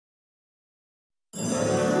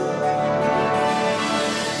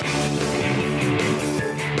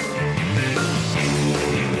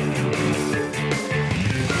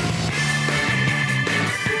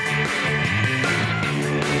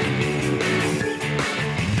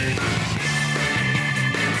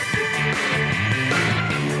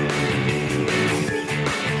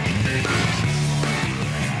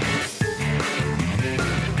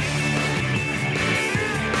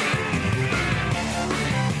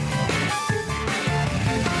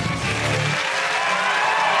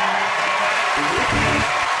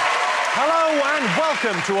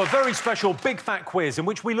Welcome to a very special Big Fat Quiz in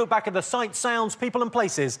which we look back at the sights, sounds, people and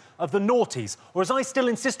places of the noughties, or as I still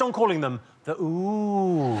insist on calling them, the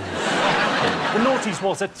oohs. The noughties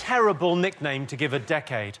was a terrible nickname to give a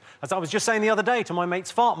decade, as I was just saying the other day to my mates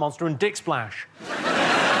Fart Monster and Dick Splash.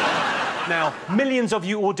 Now, millions of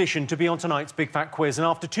you auditioned to be on tonight's Big Fat Quiz, and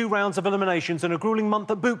after 2 rounds of eliminations and a gruelling month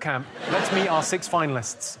at boot camp, let's meet our 6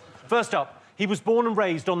 finalists. First up, he was born and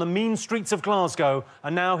raised on the mean streets of Glasgow,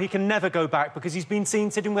 and now he can never go back because he's been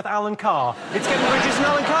seen sitting with Alan Carr. It's Kevin Bridges and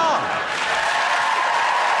Alan Carr.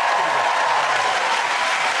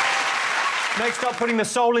 Next up, putting the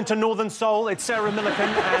soul into Northern Soul, it's Sarah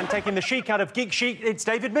Millican, and taking the chic out of Geek Chic, it's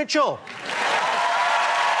David Mitchell.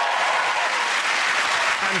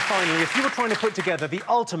 And finally, if you were trying to put together the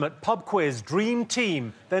ultimate pub quiz dream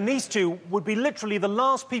team, then these two would be literally the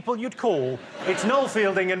last people you'd call. It's Noel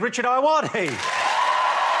Fielding and Richard Ayoade.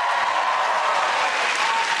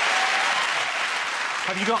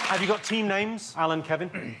 Have you got team names, Alan,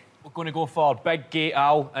 Kevin? We're going to go for Big Gay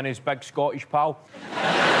Al and his big Scottish pal.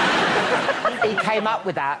 He came up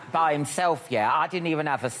with that by himself, yeah. I didn't even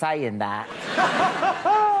have a say in that.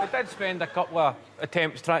 I did spend a couple of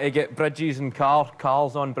attempts trying to get Bridges and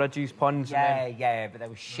Carls on Bridges puns. Yeah, but they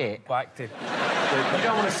were shit. Back to... You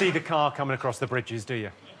don't want to see the car coming across the bridges, do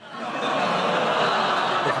you?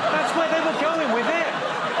 That's where they were going with it.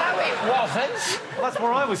 No, it wasn't. Well, that's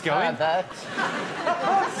where I was going.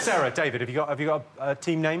 Sarah, David, have you got a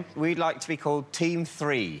team name? We'd like to be called Team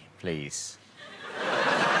 3, please.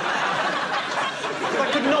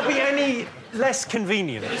 That could not be any less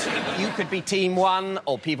convenient. You could be Team 1,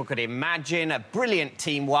 or people could imagine a brilliant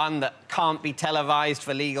Team 1 that can't be televised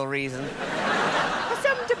for legal reasons.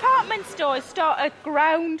 Some department stores start at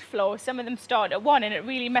ground floor, some of them start at 1, and it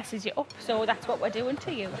really messes you up, so that's what we're doing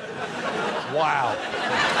to you. Wow.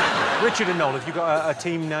 Richard and Noel, have you got a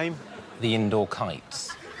team name? The Indoor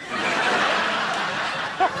Kites.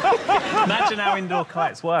 Imagine how indoor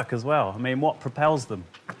kites work as well. I mean, what propels them?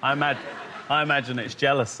 I imagine it's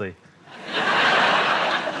jealousy.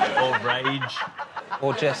 Or rage.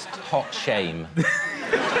 Or just hot shame.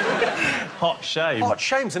 Hot shame. Hot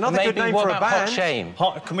shame's another Maybe, good name what for a about band.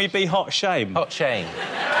 Hot shame? Can we be hot shame? Hot shame.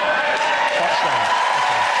 Hot shame.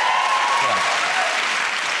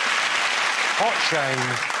 Hot shame.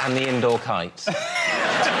 And the Indoor Kites.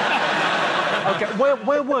 OK,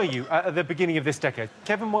 where were you at the beginning of this decade?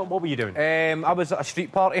 Kevin, what were you doing? I was at a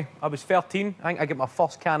street party. I was 13. I think I got my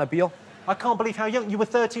first can of beer. I can't believe how young... You were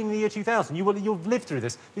 13 in the year 2000. You've lived through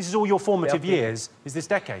this. This is all your formative years, is this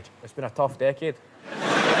decade. It's been a tough decade.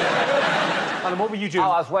 Alan, what were you doing?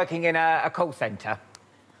 Oh, I was working in a call centre.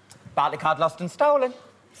 Bartley card lost and stolen.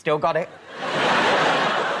 Still got it.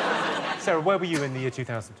 Sarah, where were you in the year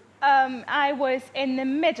 2000? I was in the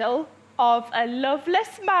middle of a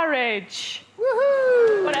loveless marriage.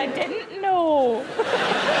 Woohoo! But I didn't know.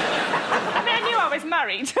 I mean, I knew I was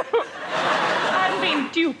married. I'd been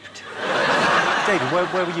duped. David, where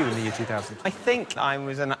were you in the year 2000? I think I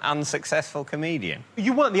was an unsuccessful comedian.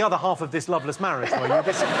 You weren't the other half of this loveless marriage, were you?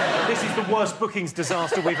 This is the worst bookings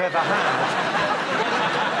disaster we've ever had.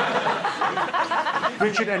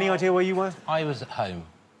 Richard, any idea where you were? I was at home.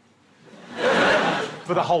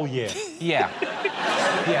 For the whole year? Yeah.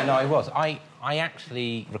 Yeah, no, I was. I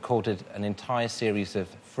actually recorded an entire series of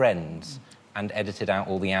Friends and edited out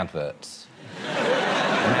all the adverts.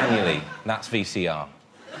 Manually. That's VCR.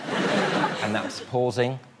 And that's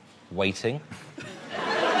pausing, waiting,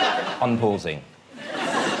 unpausing.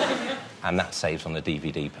 And that saves on the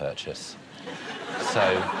DVD purchase.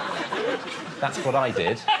 So, that's what I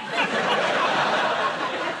did.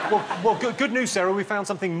 Well, good news, Sarah. We found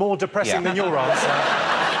something more depressing than your answer.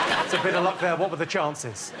 It's a bit of luck there. What were the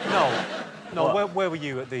chances? Noel, where were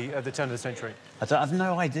you at the turn of the century? I've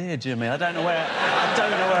no idea, Jimmy. I don't know where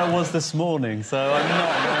I was this morning, so I'm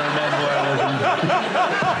not going to remember where I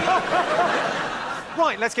was.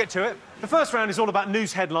 Right, let's get to it. The first round is all about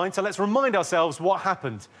news headlines, so let's remind ourselves what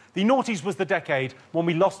happened. The noughties was the decade when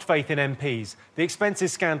we lost faith in MPs. The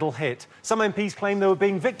expenses scandal hit. Some MPs claimed they were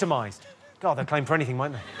being victimised. God, they'd claim for anything,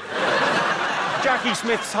 won't they? Jackie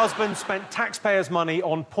Smith's husband spent taxpayers' money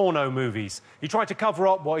on porno movies. He tried to cover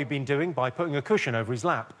up what he'd been doing by putting a cushion over his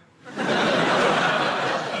lap.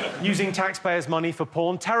 Using taxpayers' money for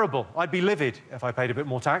porn, terrible. I'd be livid if I paid a bit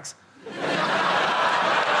more tax. Well,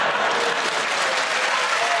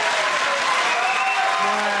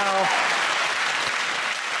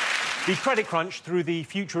 the credit crunch threw the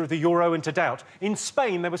future of the euro into doubt. In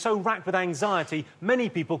Spain, they were so racked with anxiety, many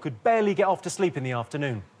people could barely get off to sleep in the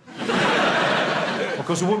afternoon. Of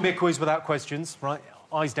course, it wouldn't be a quiz without questions, right?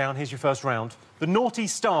 Eyes down, here's your first round. The noughties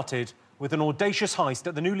started with an audacious heist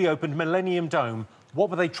at the newly opened Millennium Dome What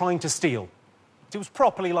were they trying to steal? It was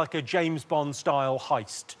properly like a James Bond-style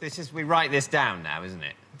heist. We write this down now, isn't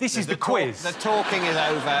it? This is the quiz. The talking is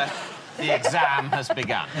over. The exam has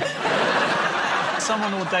begun.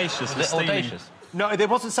 Someone audacious was stealing. Audacious? No, there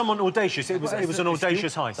wasn't someone audacious. It was an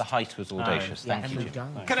audacious heist. The heist was audacious. Thank you,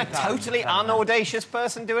 Jim. Can a totally unaudacious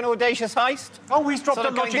person do an audacious heist? Oh, he's dropped Sort a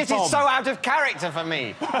of going, logic this bomb. is so out of character for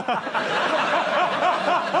me.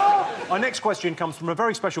 Our next question comes from a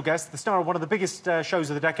very special guest, the star of one of the biggest shows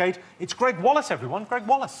of the decade. It's Greg Wallace, everyone. Greg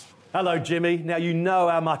Wallace. Hello, Jimmy. Now, you know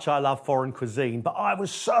how much I love foreign cuisine, but I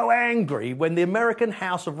was so angry when the American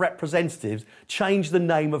House of Representatives changed the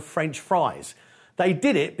name of French fries. They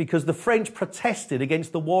did it because the French protested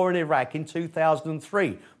against the war in Iraq in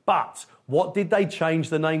 2003. But what did they change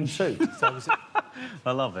the name to?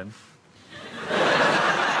 I love him.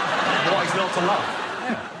 What is not to love?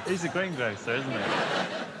 Yeah, he's a greengrocer, isn't he?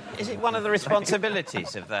 Is it one of the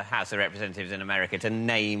responsibilities of the House of Representatives in America to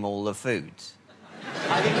name all the foods?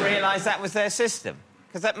 I didn't realise that was their system.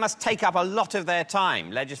 Because that must take up a lot of their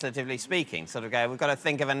time, legislatively speaking. Sort of go, we've got to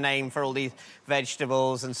think of a name for all these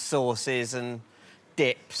vegetables and sauces and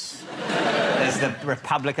dips. There's the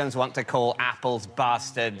Republicans want to call apples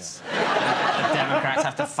bastards. Yeah. The Democrats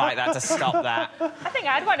have to fight that to stop that. I think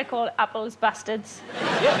I'd want to call apples bastards.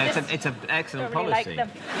 Yeah, it's an excellent I really policy. like them.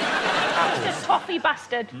 Just a toffee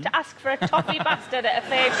bastard. To ask for a toffee bastard at a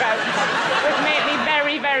fairground would make me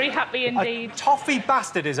very, very happy indeed. A toffee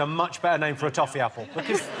bastard is a much better name for a toffee apple,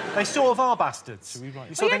 because they sort of are bastards. Well,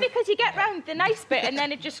 yeah, because you get round the nice bit and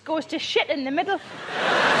then it just goes to shit in the middle.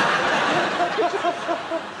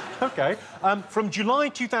 OK. From July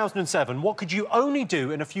 2007, what could you only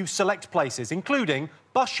do in a few select places, including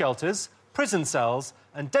bus shelters, prison cells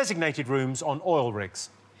and designated rooms on oil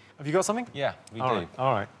rigs? Have you got something? Yeah, we do. Right.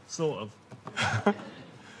 All right. Sort of.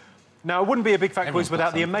 Now, it wouldn't be a big fat Everyone's quiz without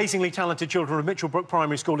got the something. amazingly talented children of Mitchellbrook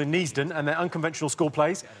Primary School in Neasden and their unconventional school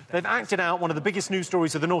plays. They've acted out one of the biggest news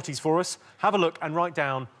stories of the noughties for us. Have a look and write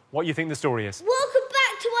down what you think the story is. Welcome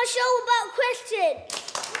back to my show about questions.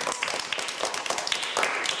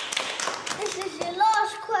 This is your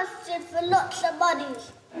last question for lots of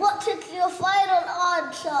monies. What is your final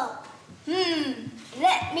answer?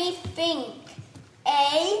 Let me think.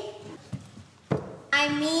 A. I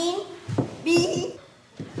mean B.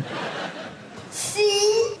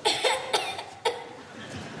 C.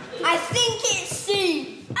 I think it's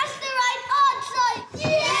C. That's the right answer. Yay!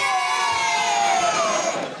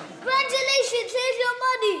 Congratulations, here's your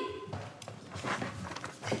money.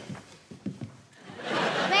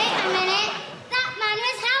 Wait a minute. That man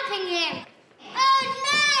was helping him. Oh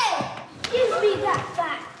no! Give me that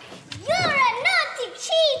back. You're a naughty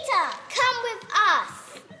cheater. Come with us.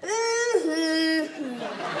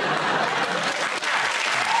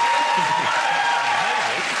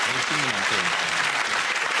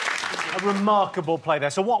 A remarkable play there.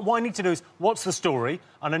 So what I need to do is, what's the story?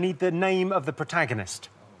 And I need the name of the protagonist.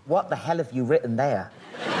 What the hell have you written there?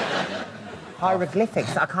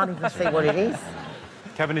 Hieroglyphics. I can't even see what it is.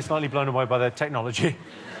 Kevin is slightly blown away by the technology.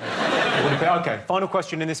 OK, final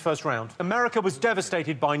question in this first round. America was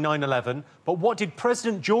devastated by 9/11, but what did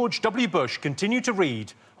President George W. Bush continue to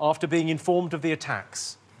read after being informed of the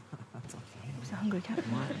attacks? It was a hungry cat.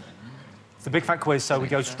 It's a big fat quiz, so we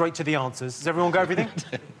go straight to the answers. Does everyone got everything?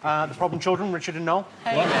 The problem children, Richard and Noel?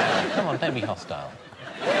 Hey, now, come on, don't be hostile.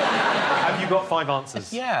 Have you got 5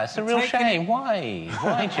 answers? Yeah, it's a real shame. Why?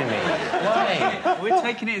 Why, Jimmy? Why? We're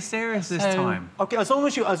taking it serious this time. OK, as long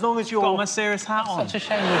as you're... Got my serious hat on. Such a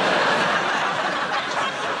shame.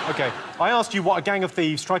 OK, I asked you what a gang of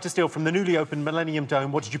thieves tried to steal from the newly opened Millennium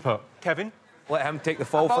Dome. What did you put? Kevin? Let him take the I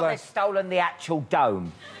fall for thought they'd that. stolen the actual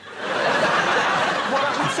dome. Well,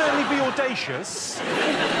 that would certainly be audacious.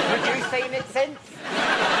 Have you seen it since?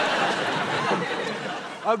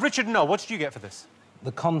 Richard and Noel, what did you get for this?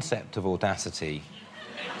 The concept of audacity.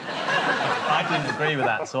 I didn't agree with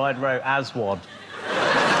that, so I'd wrote Aswad.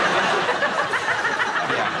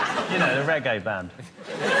 You know, the reggae band.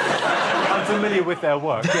 I'm familiar with their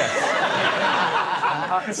work, yes.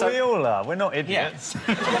 We all are. We're not idiots.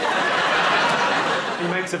 He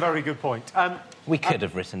makes a very good point. We could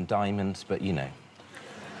have written diamonds, but, you know.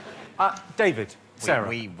 David, Sarah.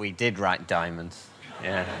 We did write diamonds.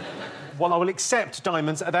 Yeah. Well, I will accept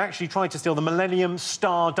diamonds. They actually tried to steal the Millennium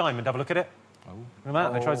Star Diamond. Have a look at it. Oh. Look at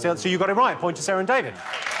that. They tried to steal it. So you got it right. Point to Sarah and David.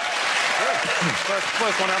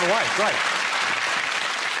 First one out of the way. Great.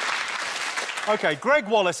 OK, Greg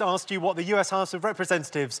Wallace asked you what the US House of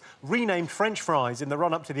Representatives renamed French fries in the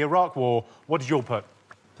run-up to the Iraq War. What did you all put?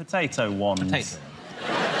 Potato ones. Potato.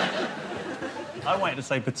 I wanted to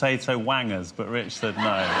say potato wangers, but Rich said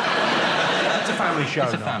no. It's a family show.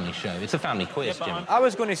 It's a family show. It's a family quiz, Jim. I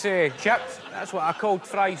was going to say chips. That's what I called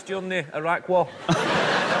fries during the Iraq War.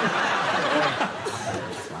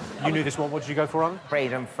 You knew this one. What did you go for, Alan?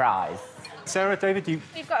 Freedom fries. Sarah, David, you...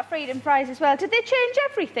 We've got freedom fries as well. Did they change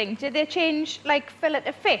everything? Did they change, like, fillet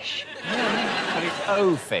of fish? But it's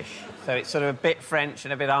O fish, so it's sort of a bit French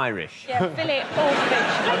and a bit Irish. Yeah, fillet of fish.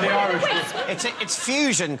 And the Irish... It's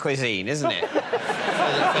fusion cuisine, isn't it?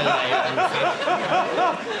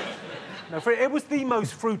 No, it was the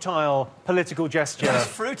most fruitile political gesture. It's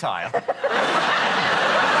fruitile.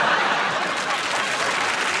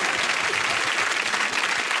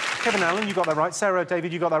 Kevin Allen, you got that right. Sarah,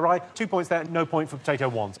 David, you got that right. 2 points there, no point for potato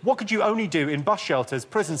wands. What could you only do in bus shelters,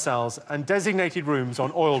 prison cells and designated rooms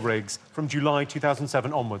on oil rigs from July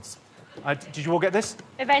 2007 onwards? Did you all get this?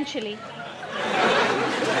 Eventually.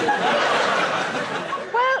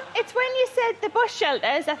 Well, it's when you said the bus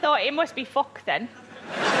shelters, I thought it must be fuck then.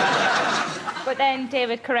 But then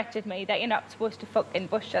David corrected me that you're not supposed to fuck in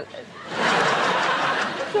bus shelters.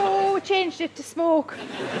 So changed it to smoke.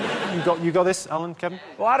 You got this, Alan, Kevin?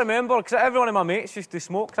 Well, I remember, because everyone of my mates used to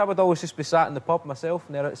smoke, 'cause I would always just be sat in the pub myself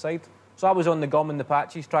and they're outside. So I was on the gum and the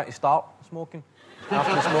patches trying to start smoking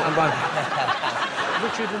after the smoking ban.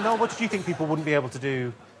 Richard and Noel, what did you think people wouldn't be able to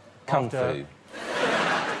do? Kung Fu.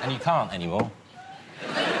 And you can't anymore.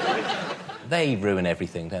 They ruin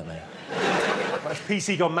everything, don't they? That's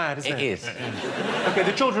PC gone mad, isn't it? It is. OK,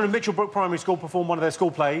 the children of Mitchellbrook Primary School performed one of their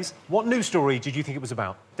school plays. What news story did you think it was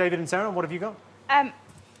about? David and Sarah, what have you got?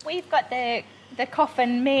 We've got the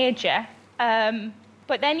Coffin Major,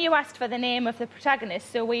 but then you asked for the name of the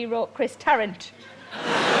protagonist, so we wrote Chris Tarrant.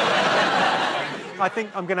 I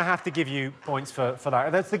think I'm going to have to give you points for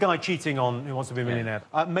that. That's the guy cheating on Who Wants to Be a Millionaire.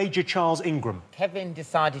 Major Charles Ingram. Kevin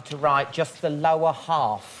decided to write just the lower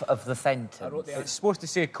half of the sentence. It's supposed to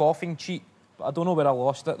say coughing cheat, but I don't know where I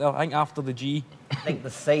lost it there. I think after the G. I think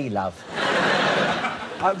the C, love.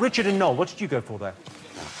 Richard and Noel, what did you go for there?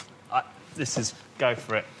 This is... Go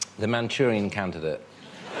for it. The Manchurian Candidate.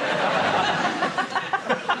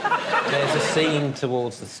 There's a scene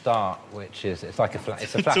towards the start, which is... It's like a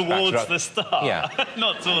flashback. Towards the start? Yeah.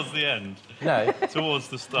 Not towards the end? No. Towards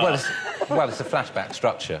the start. Well, it's a flashback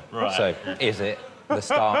structure. Right. So, is it the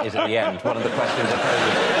start, is it the end? One of the questions I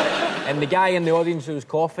posed. And the guy in the audience who was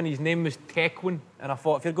coughing, his name was Tequin, and I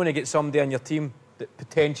thought, if you're going to get somebody on your team that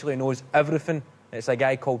potentially knows everything, it's a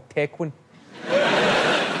guy called Tequin.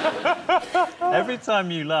 Every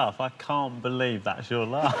time you laugh, I can't believe that's your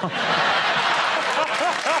laugh.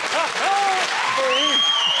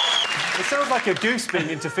 It sounds like a goose being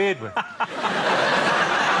interfered with. Do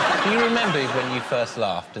you remember when you first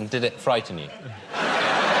laughed, and did it frighten you?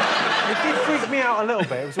 It did freak me out a little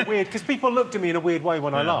bit. It was weird, because people looked at me in a weird way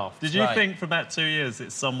when I laughed. Did you think for about 2 years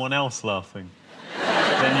it's someone else laughing?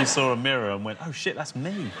 Then you saw a mirror and went, oh, shit, that's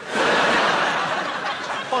me.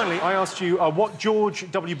 Finally, I asked you what George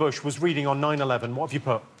W. Bush was reading on 9/11. What have you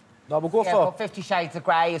put? No, we'll go Yeah, for... got 50 Shades of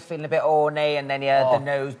Grey, he was feeling a bit horny, and then he heard the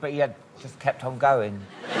news, but he had just kept on going.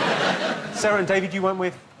 Sarah and David, you went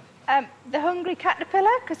with? The Hungry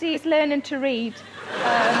Caterpillar, because he's learning to read.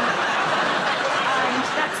 And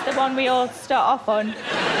that's the one we all start off on.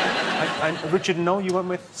 And Richard and Noel, you went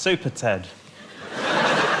with? Super Ted.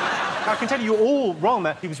 I can tell you, you're all wrong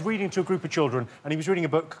there. He was reading to a group of children, and he was reading a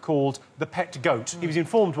book called The Pet Goat. He was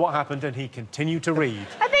informed what happened, and he continued to read.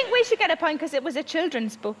 I think we should get a point because it was a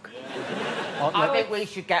children's book. I think we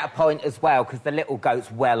should get a point as well, because the little goat's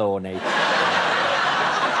well horny.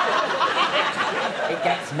 It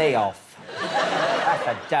gets me off. That's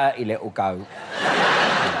a dirty little goat.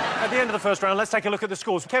 At the end of the first round, let's take a look at the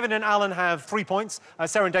scores. Kevin and Alan have 3 points.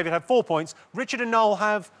 Sarah and David have 4 points. Richard and Noel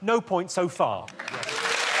have no points so far.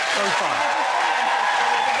 So far.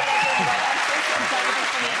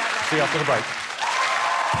 See you after the break.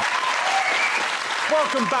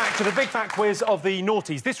 Welcome back to the Big Fat Quiz of the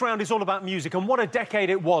Naughties. This round is all about music, and what a decade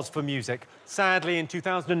it was for music. Sadly, in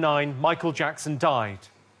 2009, Michael Jackson died.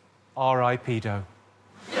 R.I.P. Doe.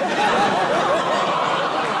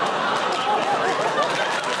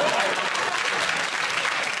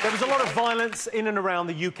 There was a lot of violence in and around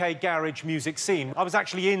the UK garage music scene. I was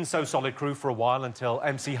actually in So Solid Crew for a while until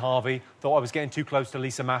MC Harvey thought I was getting too close to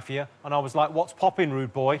Lisa Mafia, and I was like, what's poppin',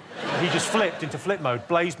 rude boy? And he just flipped into flip mode,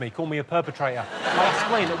 blazed me, called me a perpetrator. I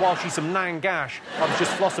explained that while she's some nang gash, I was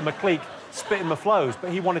just flossing my clique, spitting my flows,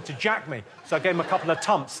 but he wanted to jack me, so I gave him a couple of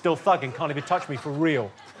tumps, still thugging, can't even touch me for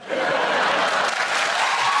real.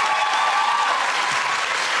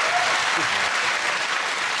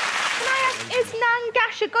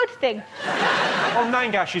 Nangash a good thing? Well,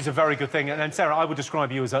 Nangash is a very good thing, and Sarah, I would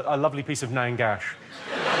describe you as a lovely piece of Nangash.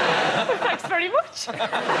 Thanks very much.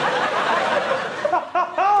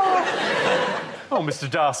 Oh, Mr.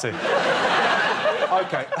 Darcy.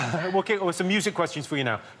 OK, we'll kick with some music questions for you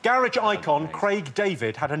now. Garage icon Craig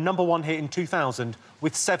David had a #1 hit in 2000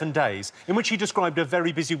 with 7 Days, in which he described a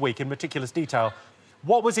very busy week in meticulous detail.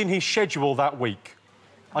 What was in his schedule that week?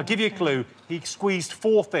 I'll give you a clue. He squeezed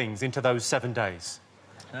 4 things into those 7 days.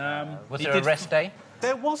 Was there a rest day?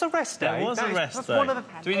 There was a rest day. There was a rest that's day. one of the...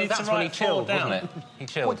 Do we need That's to when write he chilled, down? wasn't it? He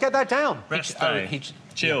chilled. Well, get that down. Rest day.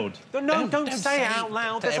 Chilled. No, don't say it out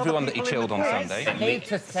loud. To There's everyone other that he people in chilled the on quiz. Sunday. I need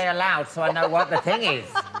to say aloud so I know what the thing is.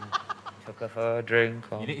 Took her for a drink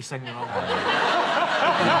on... You need to sing the wrong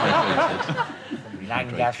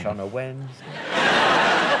Nangash on a Wednesday.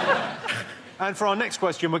 And for our next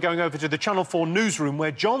question, we're going over to the Channel 4 newsroom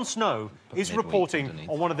where Jon Snow is midweek reporting underneath.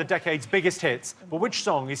 on one of the decade's biggest hits. But which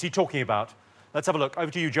song is he talking about? Let's have a look.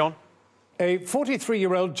 Over to you, John. A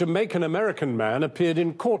 43-year-old Jamaican-American man appeared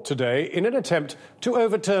in court today in an attempt to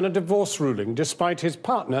overturn a divorce ruling despite his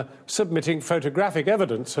partner submitting photographic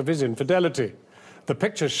evidence of his infidelity. The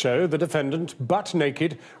pictures show the defendant butt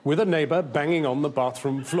naked with a neighbour banging on the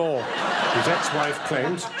bathroom floor. His ex-wife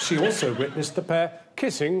claims she also witnessed the pair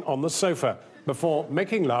kissing on the sofa before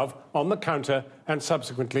making love on the counter and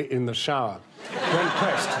subsequently in the shower. When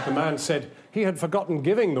pressed, the man said he had forgotten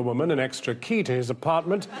giving the woman an extra key to his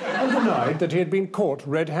apartment and denied that he had been caught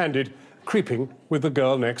red-handed creeping with the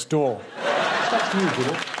girl next door. Back to you,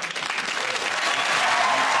 Jimmy.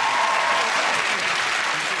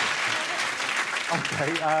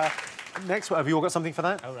 OK, next, have you all got something for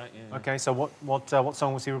that? Oh, right, yeah. OK, so what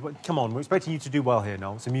song was he... Come on, we're expecting you to do well here,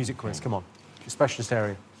 Noel. It's a music quiz, come on. Your specialist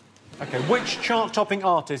area. OK, which chart-topping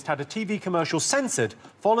artist had a TV commercial censored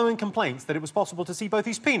following complaints that it was possible to see both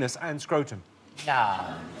his penis and scrotum? No.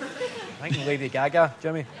 I think Lady Gaga,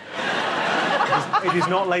 Jimmy. It is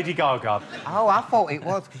not Lady Gaga. Oh, I thought it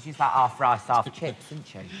was, because she's like half rice, half chips, isn't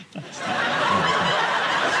she?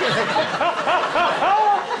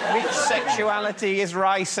 Which sexuality is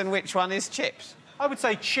rice and which one is chips? I would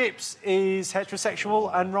say chips is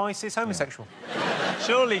heterosexual and rice is homosexual.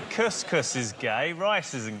 Surely couscous is gay,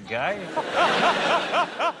 rice isn't gay.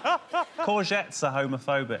 Courgettes are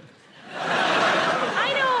homophobic.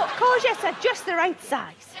 I know, courgettes are just the right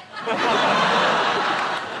size.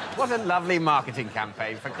 What a lovely marketing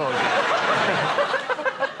campaign for courgettes.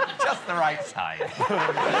 Just the right size.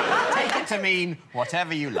 Take it to mean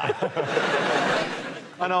whatever you like.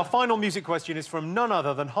 And our final music question is from none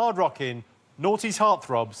other than hard-rocking, Naughty's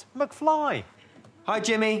heartthrobs, McFly. Hi,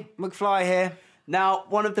 Jimmy. McFly here. Now,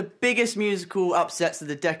 one of the biggest musical upsets of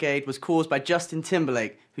the decade was caused by Justin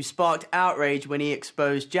Timberlake, who sparked outrage when he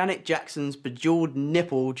exposed Janet Jackson's bejeweled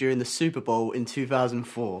nipple during the Super Bowl in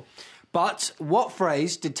 2004. But what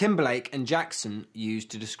phrase did Timberlake and Jackson use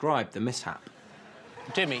to describe the mishap?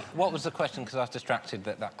 Jimmy, what was the question? Because I was distracted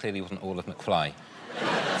that clearly wasn't all of McFly.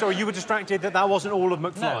 So you were distracted that wasn't all of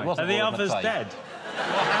McFly? No, it wasn't Are the all of others McFly. dead?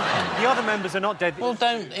 The other members are not dead. Well,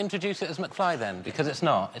 don't introduce it as McFly then, because it's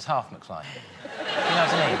not. It's half McFly. You know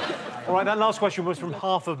what I mean? All right, that last question was from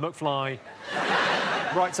half of McFly.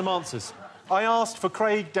 Write some answers. I asked for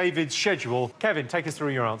Craig David's schedule. Kevin, take us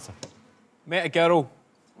through your answer. Met a girl,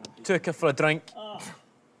 took her for a drink,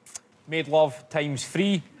 made love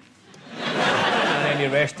 ×3, and then he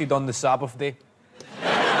rested on the Sabbath day.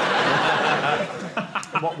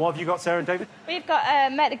 What have you got, Sarah and David? We've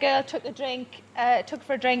got met a girl, took her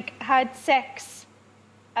for a drink, had sex,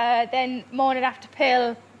 then morning after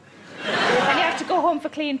pill, then you have to go home for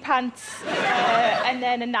clean pants, and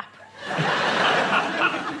then a nap.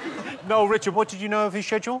 No, Richard, what did you know of his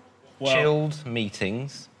schedule? Well, chilled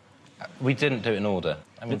meetings. We didn't do it in order.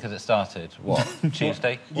 I mean, because it started, what,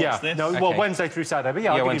 Tuesday? Yeah, this? no, well, Wednesday through Saturday, but yeah,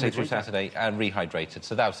 Yeah, I'll give Wednesday you through midweek. Saturday, and rehydrated,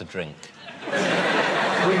 so that was a drink.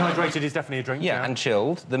 Rehydrated is definitely a drink. Yeah, and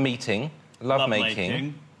chilled, the meeting,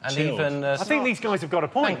 lovemaking, and chilled. even... I think these guys have got a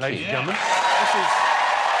point, Thank ladies you. and gentlemen.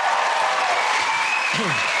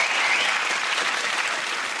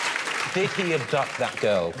 Did he abduct that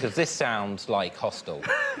girl? Because this sounds like hostile.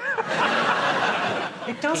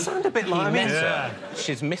 It does sound a bit He like... I mean, met her.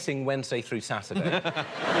 She's missing Wednesday through Saturday.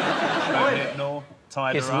 No,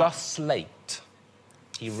 tied His her up. last slate,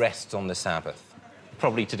 he rests on the Sabbath.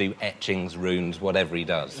 Probably to do etchings, runes, whatever he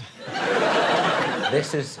does.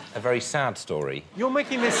 This is a very sad story. you're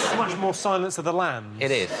making this much more Silence of the Lambs. It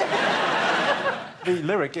is. The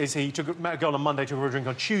lyric is he met a girl on Monday, took her for a drink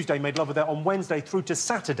on Tuesday, made love with her on Wednesday through to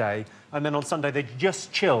Saturday, and then on Sunday they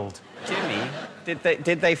just chilled. Jimmy, did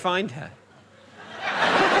they find her?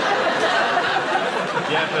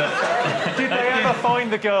 Yeah, but... Did they ever ever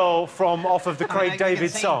find the girl from off of the Craig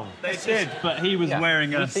David song? They did, but he was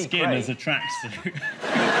wearing a skin as a tracksuit.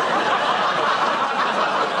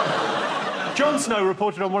 Jon Snow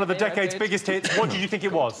reported on one of the decade's biggest hits. What did you think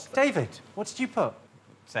it was? David, what did you put?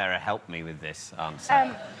 Sarah, help me with this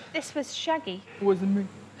answer. This was Shaggy. It wasn't me.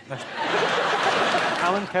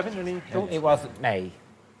 Alan, Kevin, any thoughts? It wasn't me.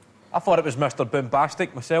 I thought it was Mr.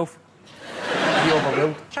 Boombastic myself. He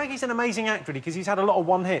overruled. Shaggy's an amazing actor because he's had a lot of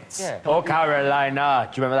one-hits. Yeah. Oh, Carolina.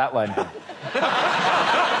 Do you remember that one? I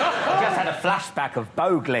just had a flashback of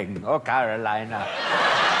Bogling. Oh, Carolina.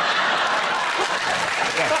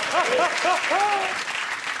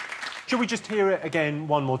 Should we just hear it again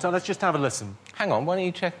one more time? Let's just have a listen. Hang on, why don't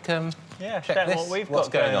you check, check this? what we've What's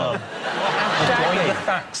got going on. Join the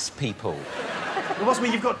facts, people. It must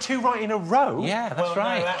mean you've got two right in a row. Yeah, that's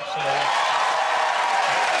right. No, actually...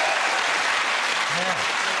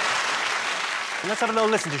 Let's have a little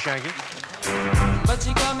listen to Shaggy. But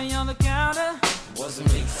you got me on the counter.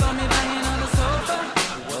 Wasn't me. Saw me banging on the sofa.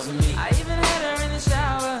 Wasn't me. I even had her in the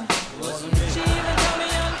shower. Wasn't me. She even got me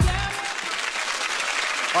on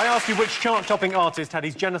camera. I asked you which chart-topping artist had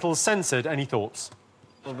his genitals censored. Any thoughts?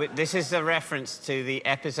 Well, but this is a reference to the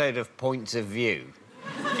episode of Points of View,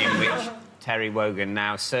 in which Terry Wogan,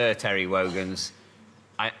 now Sir Terry Wogan's,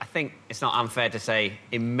 I think it's not unfair to say,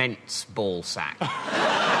 immense ball sack.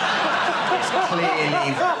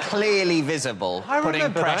 It's clearly visible,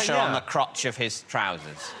 putting pressure on the crotch of his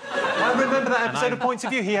trousers. I remember that episode of Points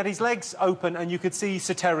of View. He had his legs open and you could see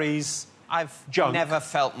Sir Terry's junk. Never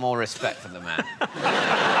felt more respect for the man.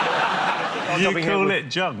 You call it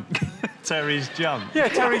junk? Terry's junk? Yeah,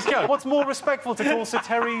 Terry's junk. What's more respectful to call Sir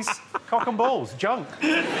Terry's cock and balls? Junk.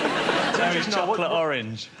 Terry's chocolate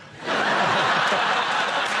orange.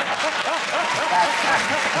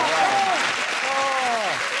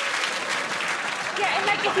 Yeah, and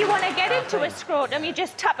like if you want to get into a scrotum, you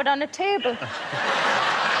just tap it on a table. That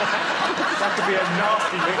could be a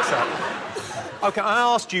nasty mix-up. OK, I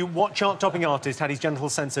asked you what chart-topping artist had his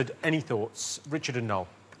genitals censored. Any thoughts? Richard and Noel.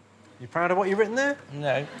 You proud of what you've written there?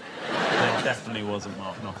 No. It definitely wasn't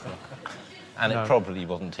Mark Knopfler. And it probably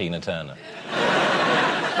wasn't Tina Turner.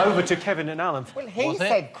 Over to Kevin and Alan. Well, he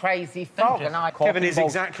said Crazy Frog, and I... Kevin is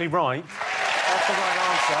exactly right. That's the right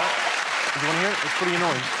answer. Do you want to hear it? It's pretty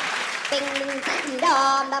annoying.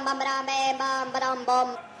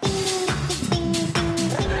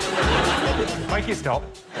 Make it stop.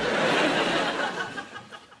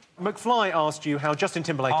 McFly asked you how Justin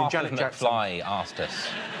Timberlake and Janet Jackson... McFly asked us.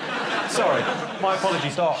 Sorry, my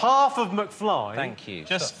apologies. Stop. Half of McFly... Thank you.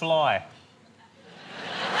 Just fly.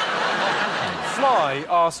 Fly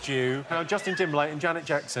asked you how Justin Timberlake and Janet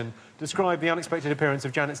Jackson described the unexpected appearance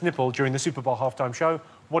of Janet's nipple during the Super Bowl halftime show.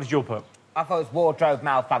 What did you put? I thought it was wardrobe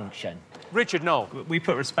malfunction. Richard, Noel. We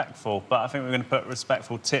put respectful, but I think we're going to put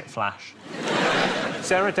respectful tit flash.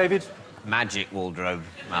 Sarah, David? Magic wardrobe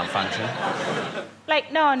malfunction. Like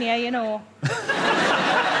Narnia, you know.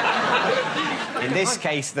 In this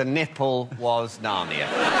case, the nipple was Narnia.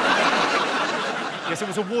 Yes, it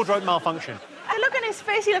was a wardrobe malfunction. I look at his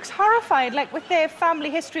face, he looks horrified. Like, with their family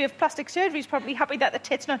history of plastic surgery, he's probably happy that the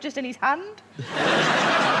tit's not just in his hand.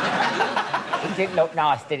 It didn't look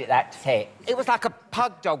nice, did it, that tit? It was like a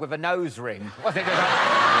pug dog with a nose ring. Wasn't it?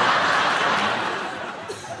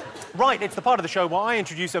 Right, it's the part of the show where I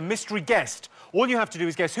introduce a mystery guest. All you have to do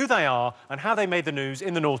is guess who they are and how they made the news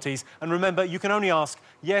in the noughties. And remember, you can only ask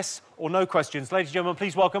yes or no questions. Ladies and gentlemen,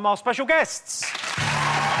 please welcome our special guests.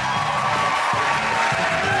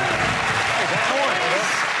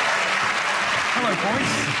 Hello,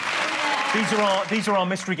 boys. These are our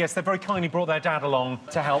mystery guests. They've very kindly brought their dad along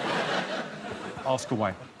to help. Ask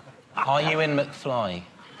away. Are you in McFly?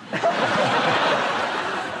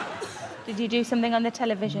 Did you do something on the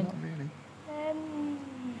television? Not really.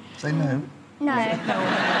 Say no. No. Oh,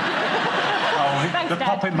 Thanks, the Dad.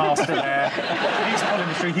 puppet master there. He's pulling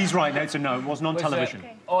the string. He's right. No, it's a no. It wasn't on television.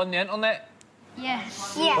 On the internet?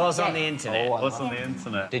 Yes. Yeah. Was on the internet. What's on the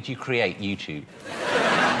internet? Did you create YouTube?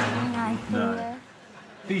 No.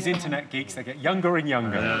 These internet geeks, they get younger and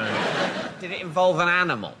younger. Did it involve an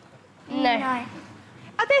animal? No. Are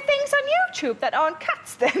there things on YouTube that aren't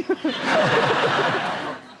cats, then?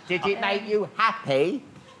 Did it make you happy?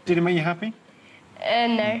 Did it make you happy?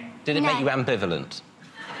 No. Did it make you ambivalent?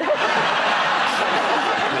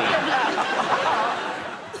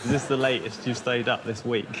 Is this the latest you've stayed up this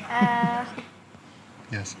week?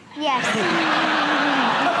 Yes. Yes.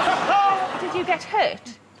 Did you get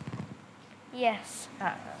hurt? Yes.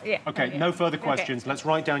 Yeah. OK, no further questions. Let's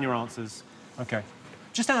write down your answers. OK.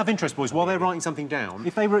 Just out of interest, boys, while they're writing something down,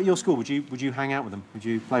 if they were at your school, would you hang out with them? Would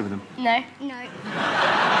you play with them? No. No.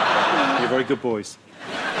 You're very good boys.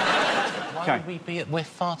 Why would we be... We're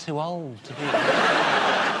far too old to be...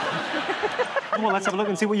 Come on, let's have a look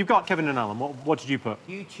and see what you've got, Kevin and Alan. What did you put?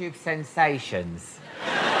 YouTube sensations.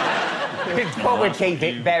 What would keep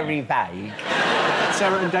it very vague.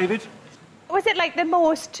 Sarah and David? Was it like the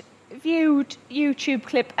most viewed YouTube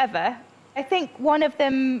clip ever? I think one of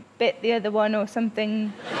them bit the other one or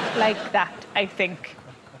something like that, I think.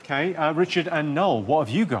 OK, Richard and Noel, what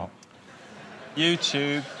have you got?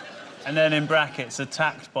 YouTube, and then in brackets,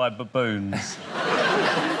 attacked by baboons.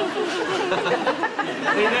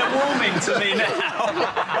 They're warming to me now.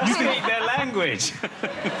 You speak their language.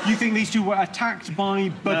 You think these two were attacked by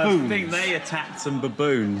baboons? No, I think they attacked some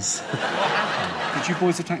baboons. Did you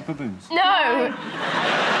boys attack baboons? No.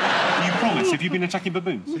 You promise? Have you been attacking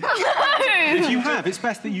baboons? No. If you have, it's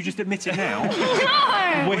best that you just admit it now.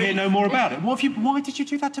 No. We'll hear no more about it. Why did you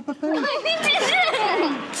do that to baboons? I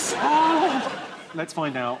didn't! Oh. Let's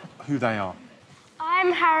find out who they are.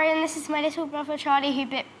 I'm Harry, and this is my little brother Charlie, who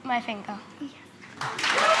bit my finger.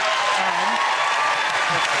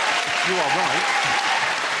 You are right.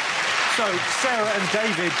 So Sarah and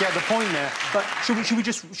David get the point there. But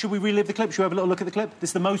should we relive the clip? Should we have a little look at the clip? This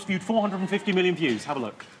is the most viewed, 450 million views. Have a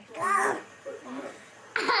look.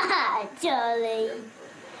 Charlie.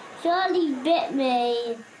 Charlie bit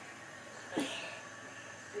me.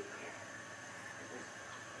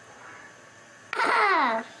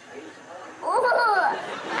 Ah! Oh!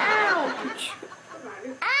 Ouch!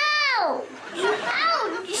 Ow!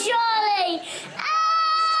 Ouch, Charlie! Ow!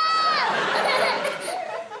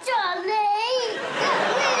 Charlie! That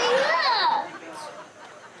really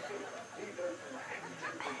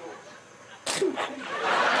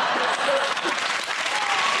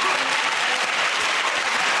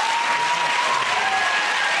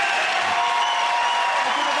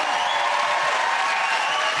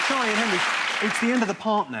Charlie and Henry, it's the end of the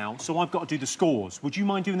part now, so I've got to do the scores. Would you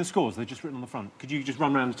mind doing the scores? They're just written on the front. Could you just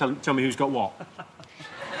run around and tell me who's got what?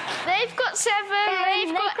 They've got 7,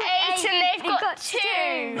 they've got 8, and they've got 2.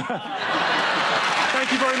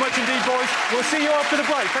 Thank you very much indeed, boys. We'll see you after the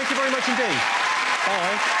break. Thank you very much indeed.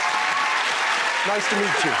 Bye. Nice to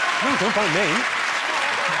meet you. No, don't bite me.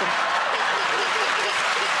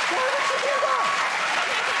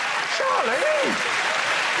 Charlie!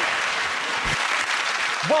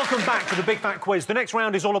 Welcome back to the Big Fat Quiz. The next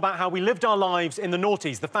round is all about how we lived our lives in the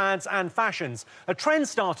noughties, the fads and fashions. A trend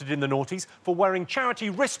started in the noughties for wearing charity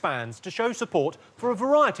wristbands to show support for a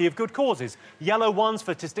variety of good causes. Yellow ones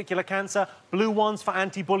for testicular cancer, blue ones for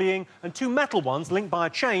anti-bullying, and 2 metal ones linked by a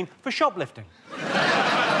chain for shoplifting.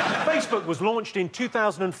 Facebook was launched in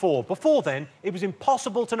 2004. Before then, it was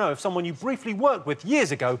impossible to know if someone you briefly worked with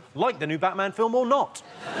years ago liked the new Batman film or not.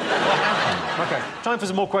 OK, time for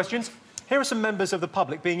some more questions. Here are some members of the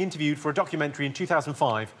public being interviewed for a documentary in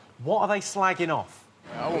 2005. What are they slagging off?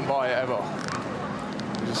 I wouldn't buy it ever.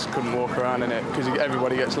 You just couldn't walk around in it because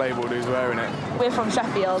everybody gets labelled who's wearing it. We're from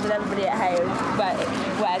Sheffield and everybody at home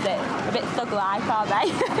wears it. A bit thug-like, aren't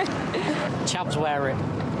they? Chavs wear it.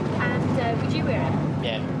 And would you wear it?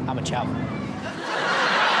 Yeah, I'm a chav.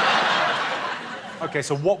 OK,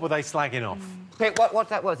 so what were they slagging off? What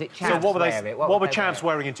that was? It chavs so what were wear it. What were chavs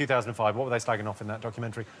wearing in 2005? What were they slagging off in that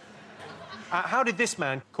documentary? How did this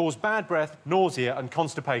man cause bad breath, nausea and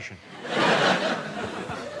constipation?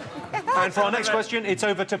 And for our next question, it's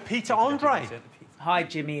over to Peter Andre. Hi,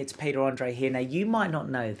 Jimmy, it's Peter Andre here. Now, you might not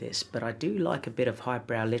know this, but I do like a bit of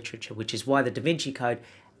highbrow literature, which is why the Da Vinci Code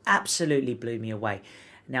absolutely blew me away.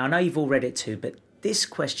 Now, I know you've all read it too, but this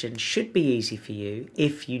question should be easy for you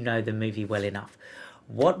if you know the movie well enough.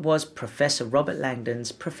 What was Professor Robert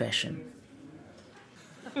Langdon's profession?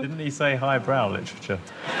 Didn't he say highbrow literature?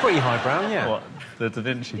 Pretty highbrow, yeah. What, the Da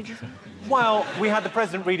Vinci Code? Well, we had the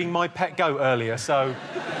President reading My Pet Goat earlier, so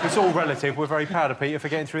it's all relative. We're very proud of Peter for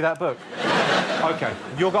getting through that book. OK,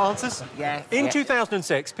 you all got answers? Yes. In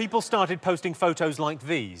 2006, people started posting photos like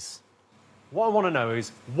these. What I want to know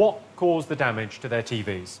is, what caused the damage to their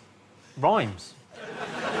TVs? Rhymes.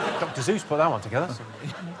 Dr. Zeus put that one togetger.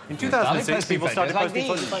 In 2006, people started posting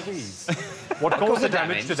photos like these. What caused the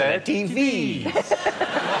damage to their TVs? I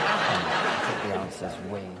think the answer's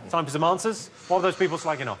wing. Time for some answers. What are those people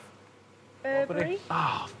slagging off? Burberry.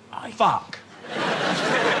 Oh, fuck.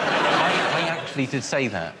 I actually did say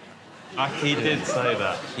that. He did say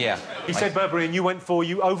that. Yeah. He said Burberry and you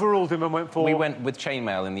overruled him and went for... We went with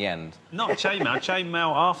chainmail in the end. Not chainmail,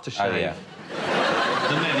 chainmail aftershave. Oh, yeah.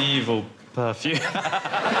 The medieval perfume.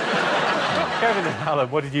 Kevin and Alan,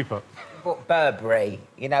 what did you put? But Burberry,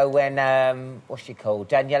 you know, when, what's she called?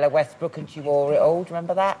 Daniela Westbrook, and she wore it all. Do you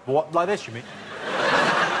remember that? What, like this, you mean?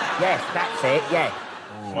 Yes, that's it, yeah.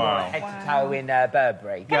 Wow. Head to toe in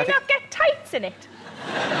Burberry. Can you not get tights in it?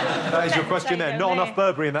 That is your question there. Not enough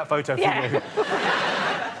Burberry in that photo for you.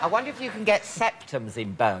 I wonder if you can get septums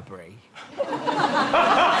in Burberry.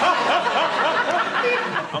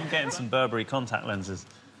 I'm getting some Burberry contact lenses.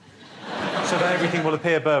 So that everything will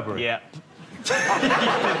appear Burberry? Yeah. You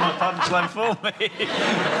did my punchline for me.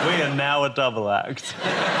 We are now a double act.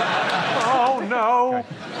 Oh, no.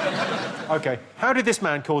 OK. How did this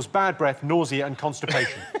man cause bad breath, nausea and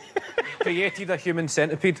constipation? Created a human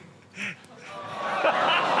centipede.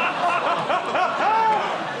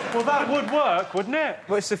 Well, that would work, wouldn't it?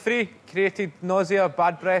 What's the three? Created nausea,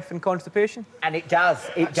 bad breath and constipation? And it does,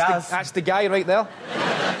 it does. That's the guy right there.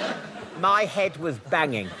 My head was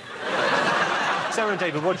banging. Sarah and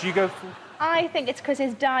David, what do you go for? I think it's because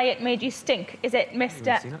his diet made you stink. Is it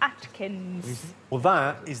Mr. Atkins? Well,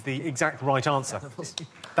 that is the exact right answer.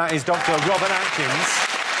 That is Dr. Robert Atkins.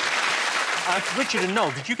 Richard and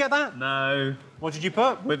Noel, did you get that? No. What did you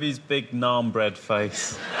put? With his big naan bread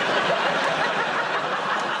face.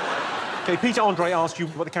 OK, Peter Andre asked you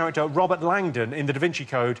what the character Robert Langdon in the Da Vinci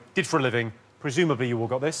Code did for a living. Presumably you all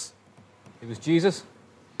got this. It was Jesus.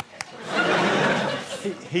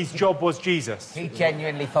 His job was Jesus. He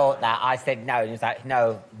genuinely thought that. I said no, and he was like,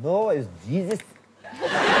 no, it's Jesus.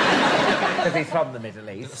 Because he's from the Middle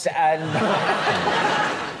East, and...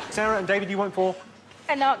 Sarah and David, you went for?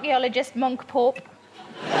 An archaeologist, monk, pope.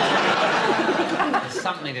 There's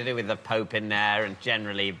something to do with the Pope in there and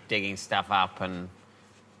generally digging stuff up and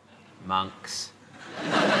monks.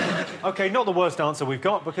 OK, not the worst answer we've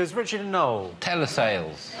got, because Richard and Noel...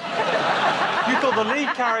 Telesales. You thought the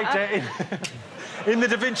lead character in the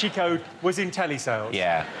Da Vinci Code was in telesales?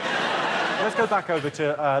 Yeah. Let's go back over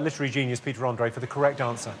to literary genius Peter Andre for the correct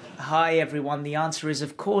answer. Hi, everyone. The answer is,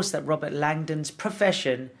 of course, that Robert Langdon's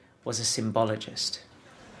profession was a symbologist.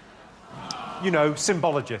 You know,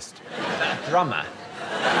 symbologist. That drummer.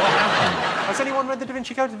 Has anyone read the Da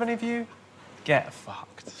Vinci Code? Have any of you? Get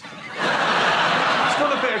fucked. It's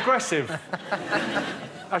not a bit aggressive.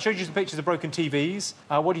 I showed you some pictures of broken TVs.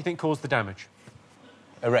 What do you think caused the damage?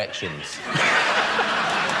 Erections.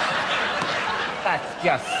 That's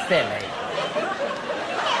just silly.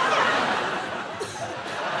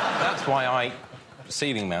 That's why I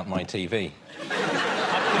ceiling mount my TV.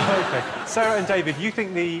 OK. Sarah and David, you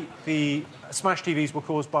think the smash TVs were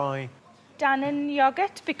caused by... Dannon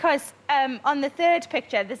yoghurt, because on the third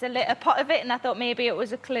picture there's a pot of it, and I thought maybe it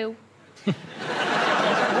was a clue. All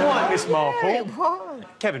right, Miss Marple.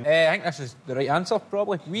 What? Kevin? I think this is the right answer,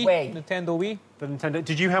 probably. Wii. Nintendo Wii. The Nintendo...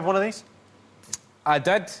 Did you have one of these? I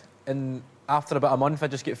did, and after about a month I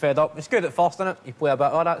just get fed up. It's good at first, innit? You play a bit,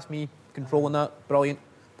 oh, that's me controlling that, brilliant.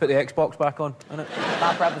 Put the Xbox back on, innit?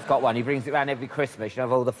 My brother's got one. He brings it around every Christmas, you know,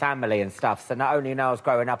 of all the family and stuff. So not only when I was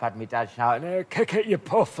growing up, I had my dad shouting, kick it, you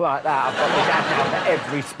puff, like that. I've got my dad now for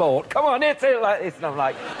every sport. Come on, hit it like this. And I'm,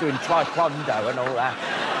 like, doing taekwondo and all that.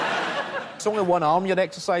 It's only one arm you're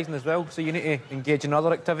exercising as well, so you need to engage in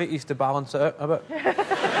other activities to balance it out a bit.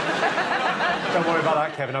 Don't worry about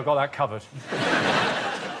that, Kevin. I've got that covered.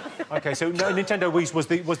 OK, so no, Nintendo Wii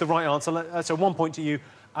was the right answer. So 1 point to you,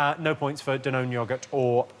 no points for Danone yoghurt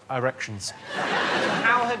or erections.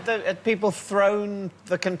 How had people thrown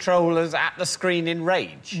the controllers at the screen in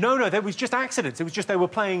rage? No, there was just accidents. It was just they were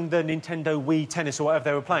playing the Nintendo Wii tennis or whatever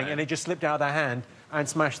they were playing, and it just slipped out of their hand and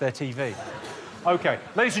smashed their TV. OK,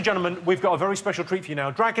 ladies and gentlemen, we've got a very special treat for you now.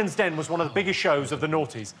 Dragon's Den was one of the biggest shows of the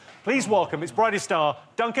noughties. Please welcome its brightest star,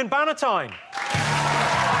 Duncan Bannatyne.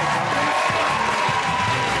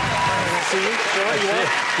 See you?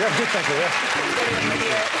 Yeah, good, thank you, yeah.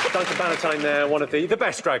 Duncan Bannatyne there, one of the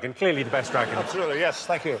best dragon, clearly the best dragon. Absolutely, yes,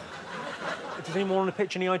 thank you. Does anyone want to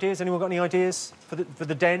pitch any ideas? Anyone got any ideas for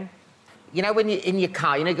the den? You know, when you're in your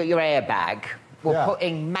car, you know, you've got your airbag? We're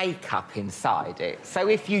putting makeup inside it. So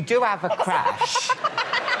if you do have a crash,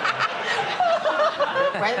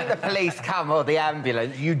 when the police come or the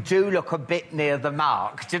ambulance, you do look a bit near the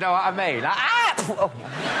mark. Do you know what I mean? Like, ah!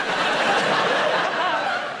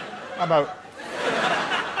 I'm out.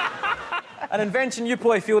 An invention you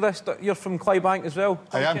probably feel this. You're from Clydebank as well.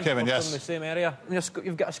 I am, Kevin, yes. From the same area. And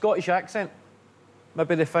you've got a Scottish accent.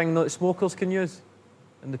 Maybe the thing that smokers can use.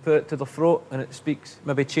 And they put it to their throat and it speaks.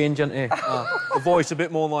 Maybe change into a voice a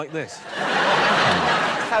bit more like this. So,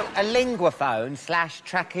 a linguaphone /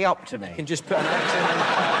 tracheotomy. You can just put an accent in.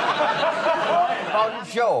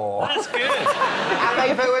 Bonjour. That's good. Have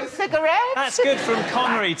they put a cigarette? That's good, from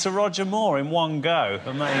Connery to Roger Moore in one go.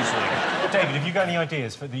 Amazing. David, have you got any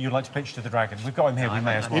ideas that you'd like to pitch to the dragon? We've got him here, we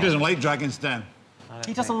may as well. He doesn't like Dragon's Den.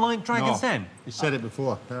 He doesn't like Dragon's Den? He said it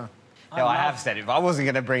before, yeah. No, I have said it, but I wasn't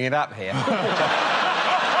going to bring it up here.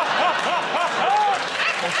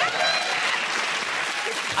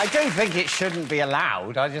 I don't think it shouldn't be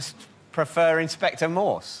allowed. I just prefer Inspector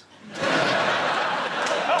Morse.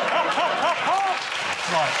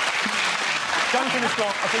 Right. Duncan has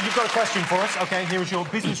got... OK, you've got a question for us. OK, here is your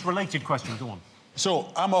business-related question. Go on.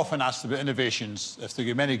 So, I'm often asked about innovations, if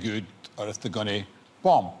they're any good or if they're going to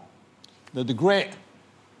bomb. Now, the great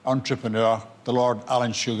entrepreneur, the Lord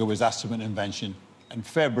Alan Sugar, was asked about an invention in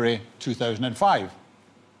February 2005.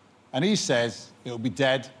 And he says it'll be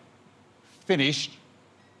dead, finished,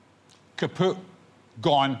 kaput,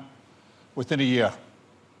 gone, within a year.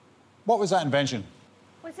 What was that invention?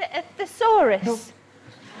 Was it a thesaurus? No.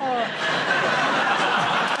 Oh.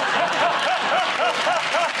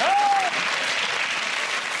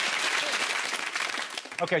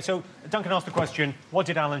 OK, so Duncan asked the question, what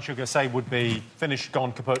did Alan Sugar say would be finished,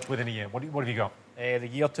 gone, kaput within a year? What have you got? The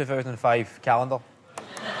year 2005 calendar.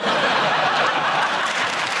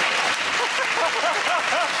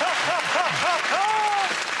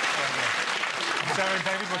 Sarah and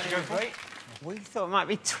David, what do you go for? We thought it might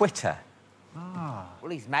be Twitter. Ah.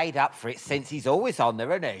 Well, he's made up for it since he's always on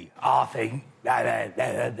there, isn't he? I think.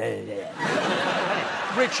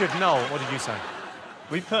 Richard, Noel, what did you say?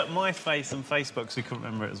 We put MySpace and Facebook because we couldn't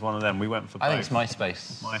remember it was one of them. We went for both. I think it's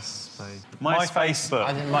MySpace. MySpace.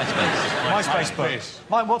 I think MySpace.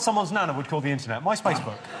 MySpace. What someone's nana would call the internet. MySpace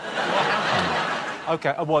book.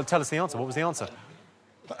 OK, well, tell us the answer. What was the answer?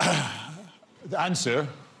 The answer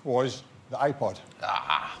was the iPod.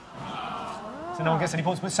 So no one gets any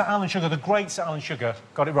points. But Sir Alan Sugar, the great Sir Alan Sugar,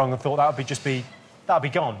 got it wrong and thought that'd be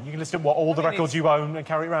gone. You can list all the records you own and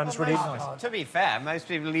carry it around. It's really nice. To be fair, most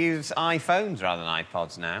people use iPhones rather than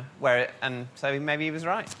iPods now, and so maybe he was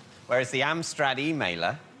right. Whereas the Amstrad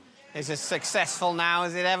emailer is as successful now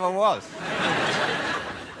as it ever was.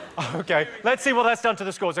 OK, let's see what that's done to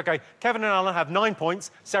the scores. OK, Kevin and Alan have 9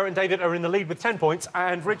 points, Sarah and David are in the lead with 10 points,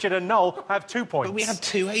 and Richard and Noel have 2 points. But we had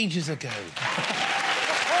 2 ages ago.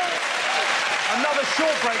 Another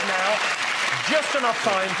short break now. Just enough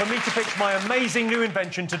time for me to pitch my amazing new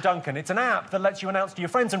invention to Duncan. It's an app that lets you announce to your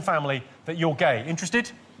friends and family that you're gay.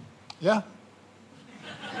 Interested? Yeah.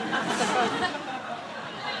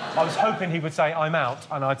 I was hoping he would say, I'm out,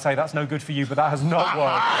 and I'd say, that's no good for you, but that has not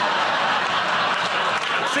worked.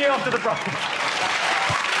 See you after the break.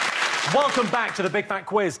 Welcome back to the Big Fat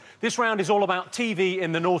Quiz. This round is all about TV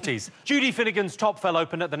in the noughties. Judy Finnegan's top fell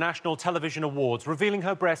open at the National Television Awards, revealing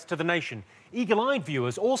her breast to the nation. Eagle-eyed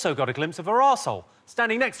viewers also got a glimpse of her arsehole,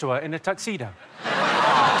 standing next to her in a tuxedo.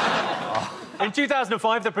 In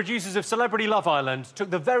 2005, the producers of Celebrity Love Island took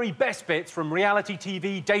the very best bits from reality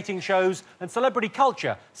TV, dating shows and celebrity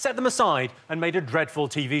culture, set them aside and made a dreadful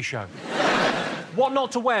TV show. What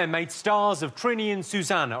Not to Wear made stars of Trini and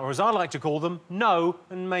Susanna, or as I like to call them, No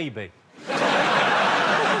and Maybe.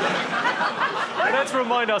 Let's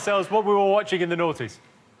remind ourselves what we were watching in the noughties.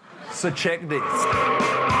 So check this.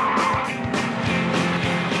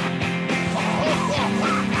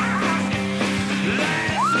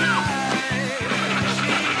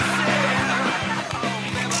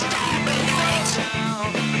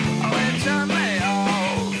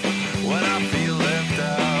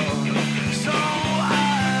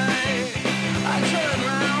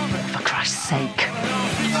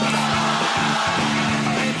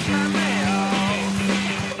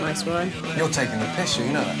 Nice one. You're taking the piss, you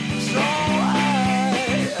know that.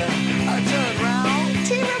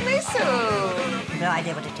 Tiramisu! No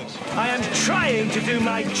idea what it is. I am trying to do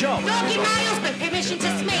my job. Don't give my husband permission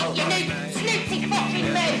to speak, you new snooty fucking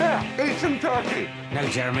move. Yeah, eat some turkey. No,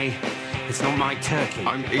 Jeremy, it's not my turkey.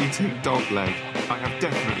 I'm eating dog leg. I have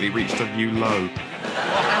definitely reached a new low.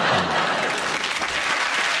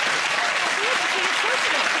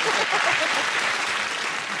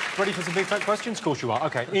 Ready for some big fat questions? Of course you are.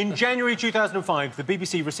 OK. In January 2005, the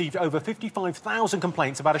BBC received over 55,000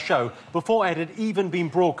 complaints about a show before it had even been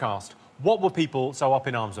broadcast. What were people so up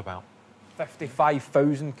in arms about?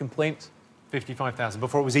 55,000 complaints. 55,000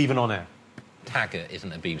 before it was even on air. Taggart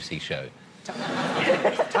isn't a BBC show.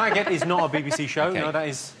 Taggart is not a BBC show. Okay. No, that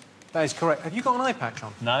is correct. Have you got an eye patch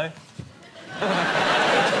on? No.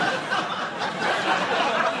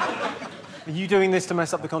 Are you doing this to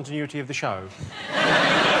mess up the continuity of the show?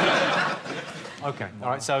 OK, all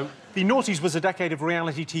right, so the noughties was a decade of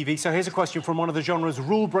reality TV, so here's a question from one of the genre's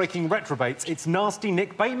rule-breaking retrobates. It's Nasty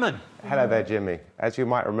Nick Bateman. Hello there, Jimmy. As you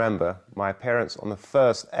might remember, my appearance on the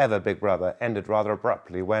first ever Big Brother ended rather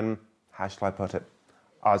abruptly when, how shall I put it,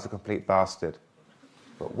 I was a complete bastard.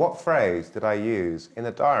 But what phrase did I use in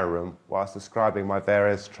the diary room whilst describing my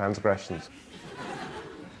various transgressions?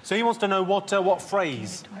 So he wants to know what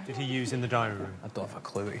phrase did he use in the diary room? I don't have a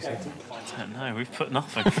clue what he said. I don't know, we've put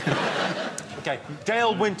nothing. OK,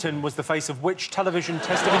 Dale Winton was the face of which television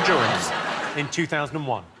test of endurance in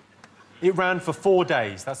 2001? It ran for 4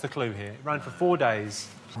 days. That's the clue here. It ran for 4 days.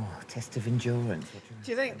 Oh, test of endurance.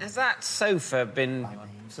 Do you think, has that sofa been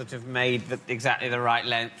sort of made exactly the right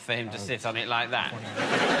length for him to sit on it like that?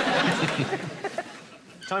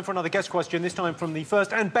 Time for another guest question, this time from the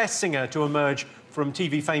first and best singer to emerge from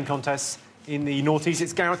TV fame contests in the noughties.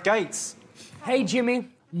 It's Gareth Gates. Hey, Jimmy.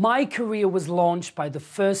 My career was launched by the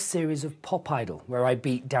first series of Pop Idol, where I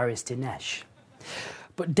beat Darius Dinesh.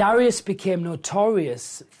 But Darius became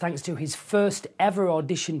notorious thanks to his first ever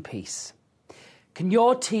audition piece. Can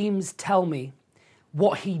your teams tell me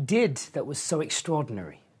what he did that was so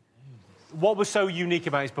extraordinary? What was so unique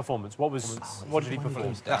about his performance? What did he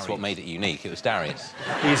perform? That's what made it unique. It was Darius.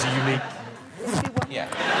 He is unique. Yeah.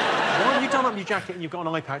 Why have you done up your jacket and you've got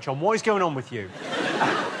an eye patch on? What is going on with you?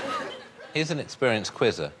 He's an experienced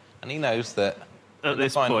quizzer, and he knows that at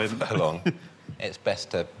this point, along, it's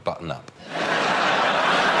best to button up.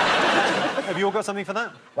 Have you all got something for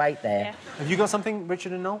that? Wait there. Yeah. Have you got something,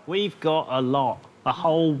 Richard and Noel? we've got a lot.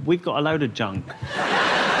 We've got a load of junk.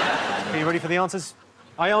 Are you ready for the answers?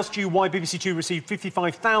 I asked you why BBC Two received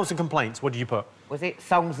 55,000 complaints. What did you put? Was it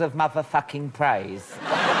songs of motherfucking praise?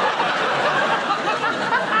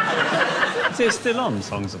 Is it still on,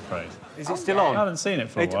 Songs of Praise? Is it still on? I haven't seen it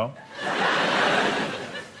for a while.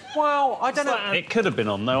 Well, I don't know. It could have been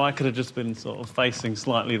on, though. I could have just been sort of facing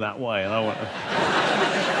slightly that way, and I went...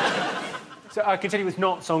 So I can tell you it's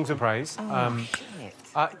not Songs of Praise. Shit.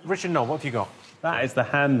 Richard and Noel, what have you got? That is the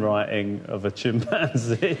handwriting of a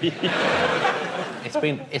chimpanzee.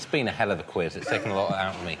 It's been a hell of a quiz. It's taken a lot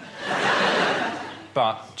out of me.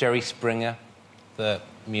 But Jerry Springer, the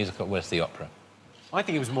musical, where's the opera? I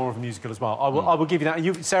think it was more of a musical as well. I will give you that. And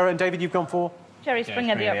you, Sarah and David, you've gone for? Jerry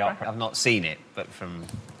Springer, the opera. I've not seen it, but from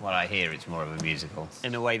what I hear, it's more of a musical.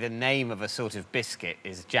 In a way, the name of a sort of biscuit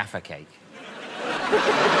is Jaffa Cake.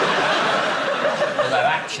 Although,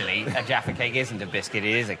 actually, a Jaffa Cake isn't a biscuit,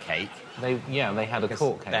 it is a cake. They had a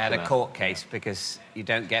court case. They had a court case because you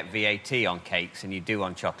don't get VAT on cakes and you do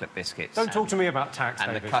on chocolate biscuits. Don't talk to me about tax,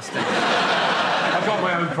 and David. the custom... I've got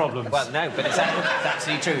my own problems. Well, no, but it's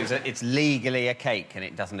actually true. It's legally a cake and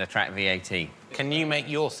it doesn't attract VAT. Can you make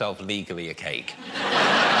yourself legally a cake?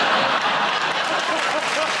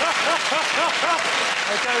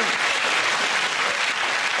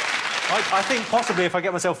 I think possibly if I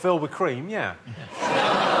get myself filled with cream, yeah.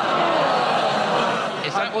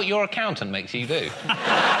 Is that what your accountant makes you do?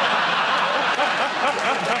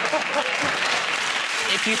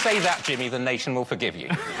 If you say that, Jimmy, the nation will forgive you.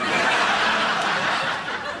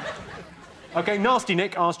 OK, Nasty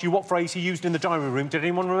Nick asked you what phrase he used in the diary room. Did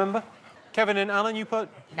anyone remember? Kevin and Alan, you put?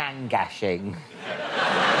 Nangashing.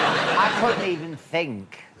 I couldn't even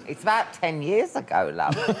think. It's about 10 years ago,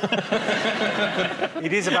 love.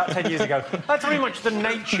 It is about 10 years ago. That's very much the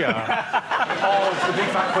nature of the Big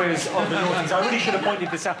Fat Quiz of the noughties. I really should have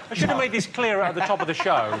pointed this out. I should have made this clearer at the top of the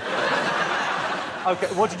show. OK,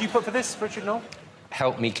 what did you put for this, Richard Noel?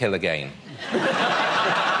 Help me kill again.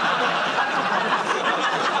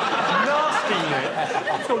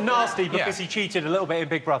 It's called Nasty because he cheated a little bit in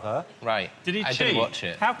Big Brother. Right. Did he cheat? I didn't watch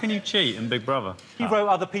it. How can you cheat in Big Brother? He wrote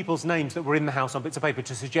other people's names that were in the house on bits of paper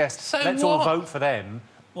to suggest, let's all vote for them.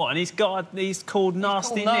 What, and he's called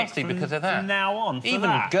Nasty Nick Nasty because of that. From now on, Even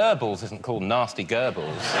that. Goebbels isn't called Nasty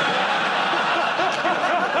Goebbels.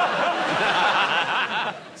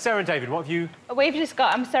 Sarah and David, what have you... We've just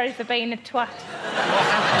got, I'm sorry for being a twat.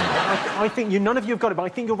 I think none of you have got it, but I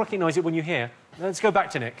think you'll recognise it when you hear. Let's go back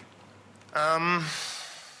to Nick.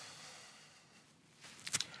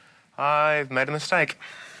 I've made a mistake.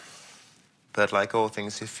 But like all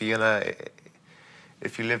things, if you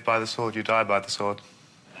live by the sword, you die by the sword.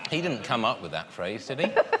 He didn't come up with that phrase, did he?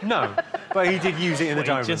 No, but he did use it in the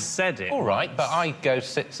diary room. He just said it. All right, but I go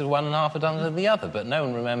 6 of one and half a dozen of the other, but no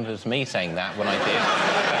one remembers me saying that when I did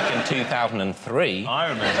back in 2003. I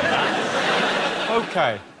remember that.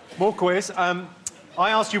 OK, more quiz. I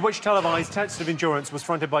asked you which televised test of endurance was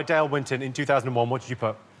fronted by Dale Winton in 2001. What did you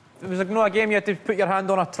put? It was a game you had to put your hand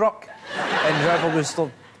on a truck and whoever was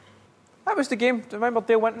still... That was the game. Do you remember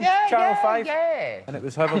Dale Winton? Channel 5? Yeah. And it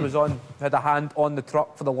was whoever was had a hand on the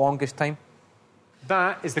truck for the longest time.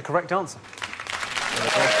 That is the correct answer.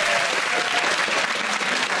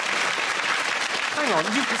 Hang on,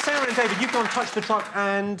 Sarah and David, you've gone touch the truck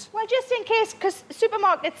and... Well, just in case, because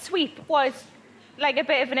supermarket sweep was like a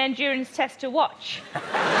bit of an endurance test to watch. So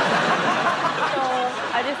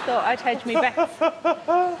I just thought I'd hedge me bets.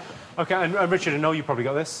 OK, and Richard, I know you probably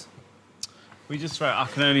got this. We just wrote, I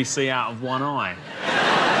can only see out of one eye.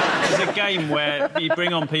 It's a game where you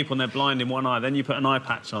bring on people and they're blind in one eye, then you put an eye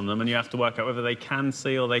patch on them and you have to work out whether they can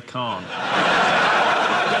see or they can't.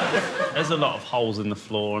 There's a lot of holes in the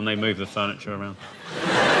floor and they move the furniture around.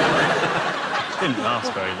 Didn't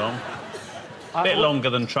last very long. A bit longer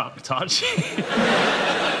than Truck Touch.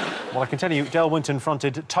 Well, I can tell you, Del Winton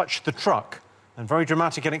fronted Touch the Truck, and very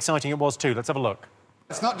dramatic and exciting it was too. Let's have a look.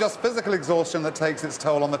 It's not just physical exhaustion that takes its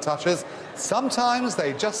toll on the touchers. Sometimes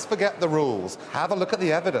they just forget the rules. Have a look at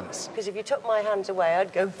the evidence. Because if you took my hands away,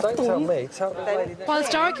 I'd go... Don't tell me. Tell the lady.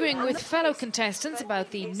 Whilst arguing with fellow contestants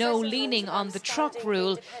about the no leaning on the truck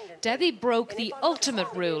rule, Debbie broke the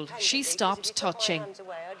ultimate rule. She stopped touching.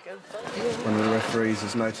 One of the referees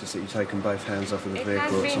has noticed that you've taken both hands off of the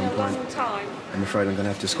vehicle at some point. I'm afraid I'm going to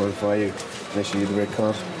have to disqualify you and issue you the red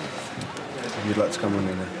card. If you'd like to come on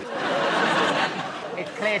in there.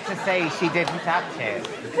 It's clear to see she didn't touch it.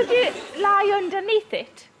 Could you lie underneath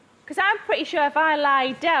it? Because I'm pretty sure if I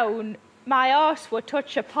lie down, my arse would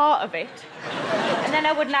touch a part of it. And then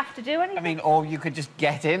I wouldn't have to do anything. I mean, or you could just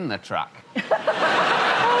get in the truck. Oh,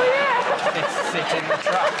 yeah. Just sit in the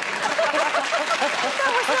truck.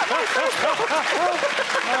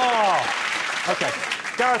 Oh. OK.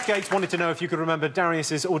 Gareth Gates wanted to know if you could remember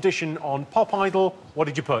Darius's audition on Pop Idol. What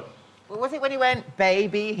did you put? Well, was it when he went,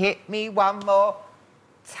 baby, hit me one more time?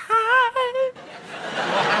 We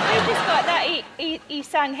just got that he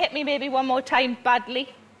sang Hit Me Baby One More Time badly.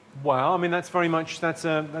 Well, I mean, that's very much... That's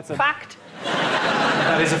a... Fact.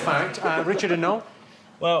 That is a fact. Richard and Noel?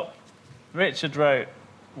 Well, Richard wrote,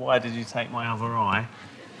 why did you take my other eye?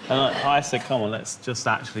 And I said, come on, let's just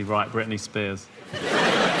actually write Britney Spears.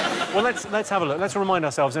 Well, let's have a look. Let's remind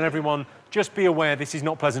ourselves, and everyone, just be aware this is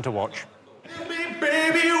not pleasant to watch.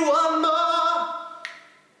 Baby, one more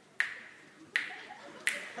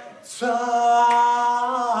time.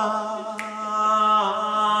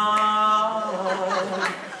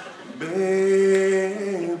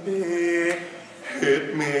 Baby,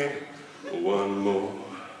 hit me one more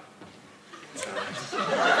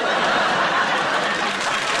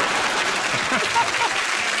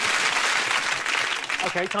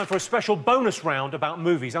OK, time for a special bonus round about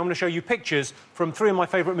movies. I'm going to show you pictures from 3 of my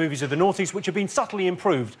favourite movies of the noughties, which have been subtly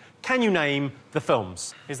improved. Can you name the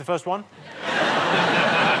films? Here's the first one.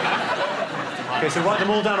 OK, so write them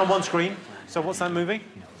all down on one screen. So what's that movie?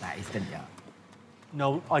 That is, didn't you?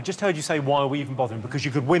 No, I just heard you say, why are we even bothering? Because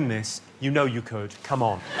you could win this. You know you could. Come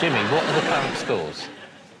on. Jimmy, what are the current scores?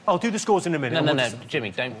 I'll do the scores in a minute. No,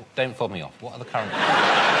 Jimmy, don't fob me off. What are the current...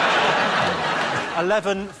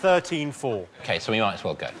 11, 13, 4. OK, so we might as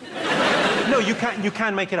well go. No, you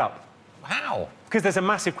can make it up. How? Because there's a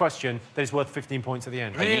massive question that is worth 15 points at the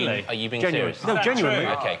end. Really? Are you being Genuine. serious? No, genuinely.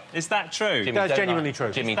 OK. Is that true? Jimmy, That's genuinely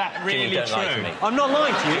true. Jimmy, is that really Jimmy, don't true? lie to me. I'm not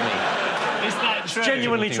lying to you. Jimmy. Is that true? It's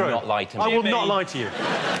genuinely Jimmy, true. do not lie to me. I will Jimmy. not lie to you.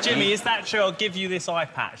 Jimmy, is that true? I'll give you this eye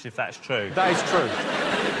patch if that's true. That is true.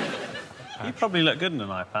 You probably look good in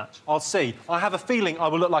an eye patch. I'll see. I have a feeling I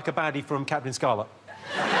will look like a baddie from Captain Scarlet.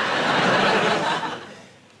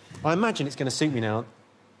 I imagine it's going to suit me now.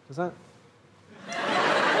 Does that?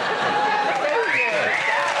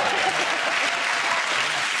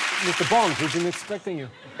 Mr. Bond, who's been expecting you.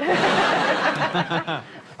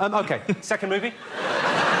 OK, second movie.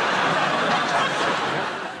 Yeah.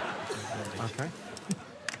 OK.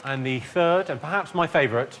 And the third, and perhaps my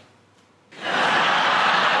favourite.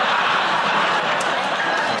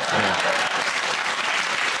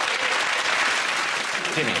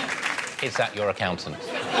 Jimmy, is that your accountant?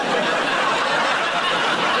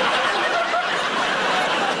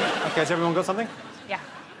 OK, has everyone got something? Yeah.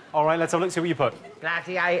 All right, let's have a look, see what you put.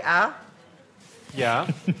 Gladiator. Yeah.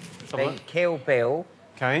 Then Kill Bill.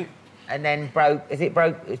 OK. And then broke... Is it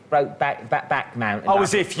broke... It's broke back mountain. Oh,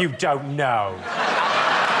 as if you don't know.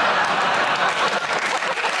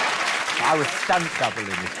 I was stunt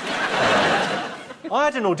doubling it. I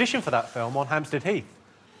had an audition for that film on Hampstead Heath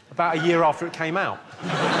about a year after it came out.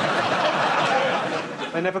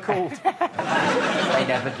 They never called. They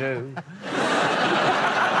never do.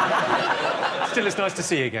 Still, it's nice to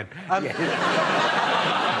see you again.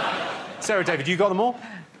 Sarah, David, you got them all?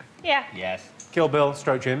 Yeah. Yes. Kill Bill,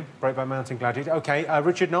 Stroke Jim, Breakback Mountain, Gladiator. OK,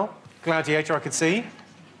 Richard, Noel? Gladiator, I could see.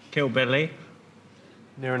 Kill Billy.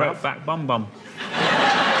 Near enough. Brokeback Bum Bum.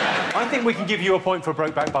 I think we can give you a point for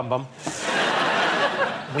Brokeback Bum Bum.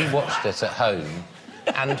 We watched it at home,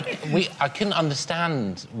 and I couldn't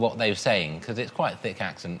understand what they were saying, because it's quite a thick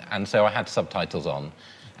accent, and so I had subtitles on.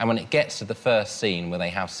 And when it gets to the first scene where they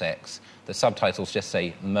have sex, the subtitles just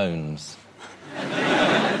say moans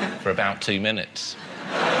for about 2 minutes.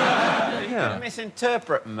 could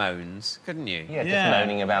misinterpret moans, couldn't you? Yeah, just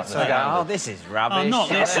moaning about the So go, standard. oh, this is rubbish. Oh, not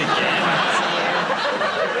this again.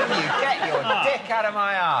 Will you get your dick out of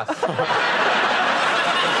my arse?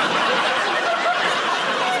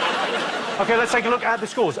 OK, let's take a look at the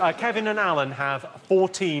scores. Kevin and Alan have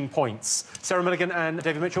 14 points. Sarah Millican and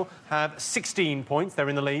David Mitchell have 16 points. They're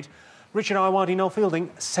in the lead. Richard Ayoade, Noel Fielding,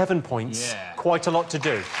 7 points. Yeah. Quite a lot to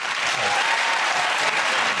do.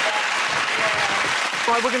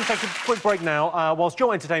 Right, we're going to take a quick break now whilst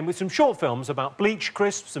you're entertained with some short films about bleach,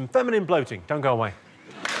 crisps and feminine bloating. Don't go away.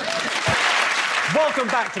 Welcome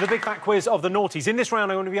back to the Big Fat Quiz of the Naughties. In this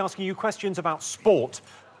round, I'm going to be asking you questions about sport.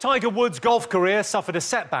 Tiger Woods' golf career suffered a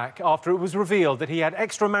setback after it was revealed that he had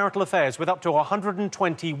extramarital affairs with up to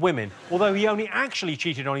 120 women, although he only actually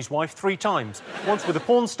cheated on his wife 3 times. Once with a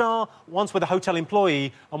porn star, once with a hotel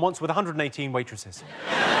employee, and once with 118 waitresses.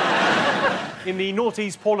 In the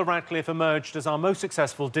Naughties, Paula Radcliffe emerged as our most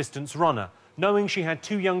successful distance runner. Knowing she had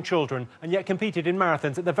 2 young children and yet competed in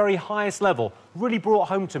marathons at the very highest level really brought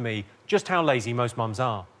home to me just how lazy most mums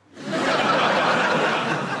are.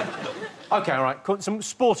 OK, all right, some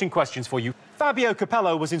sporting questions for you. Fabio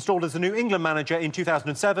Capello was installed as the New England manager in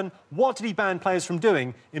 2007. What did he ban players from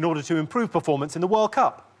doing in order to improve performance in the World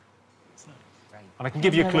Cup? And I can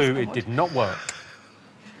give you a clue, it did not work.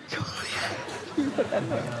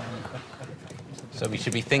 So we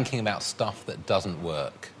should be thinking about stuff that doesn't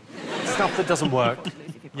work. Stuff that doesn't work.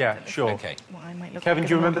 Yeah, sure. OK. Kevin,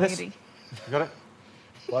 do you remember this? You got it?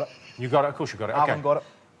 Got it. You got it? Of course you got it. I OK. haven't got it.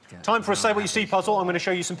 Time for a Say What You See puzzle. I'm going to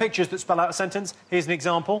show you some pictures that spell out a sentence. Here's an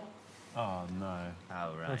example. Oh, no.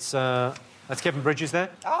 Oh, right. That's Kevin Bridges there.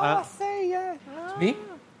 Oh, I see, yeah. Me?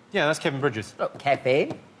 Yeah, that's Kevin Bridges. Look,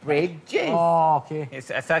 Kevin Bridges. Oh, OK.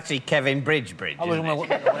 It's actually Kevin Bridge, isn't it?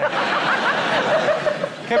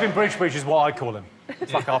 Kevin Bridge is what I call him.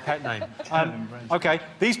 It's like our pet name. OK,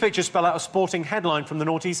 these pictures spell out a sporting headline from the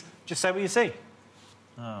Naughties. Just say what you see.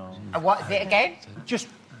 Oh. What's it again? Just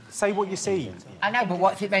say what you see. I know, but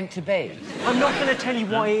what's it meant to be? I'm not going to tell you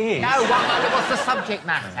what it is. No, what's the subject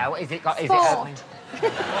matter? Is it got... Is Sport.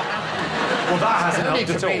 Well, that hasn't helped it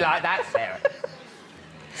at to be all. like that, Sarah.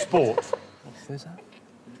 Sport.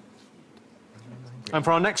 And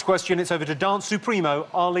for our next question, it's over to Dance Supremo,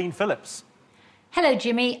 Arlene Phillips. Hello,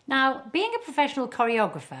 Jimmy. Now, being a professional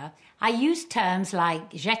choreographer, I use terms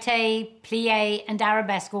like jeté, plié and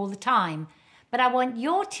arabesque all the time. But I want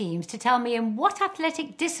your teams to tell me in what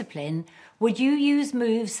athletic discipline would you use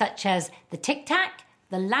moves such as the tic-tac,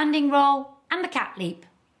 the landing roll and the cat leap?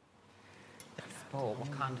 Sport?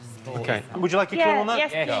 What kind of sport? OK. Would you like a clue on that?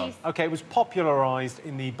 Yes, please. OK, it was popularised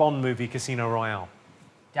in the Bond movie Casino Royale.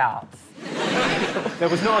 Darts. There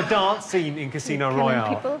was not a dance scene in Casino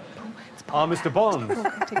Royale. Ah, Mr. Bond,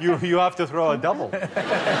 you have to throw a double.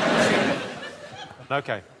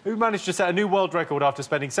 OK. Who managed to set a new world record after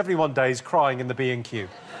spending 71 days crying in the B&Q?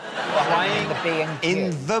 Crying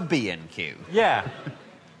in the B&Q? Yeah.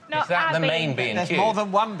 Not Is that the main B&Q? There's more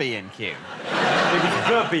than one B&Q. It was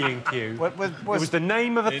the B&Q. It was the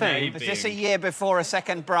name of a thing. Was this a year before a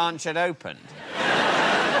second branch had opened?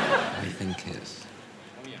 I think it's...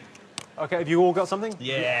 OK, have you all got something?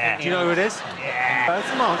 Yeah. Do you know who it is? Yeah.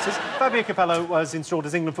 Some answers. Fabio Capello was installed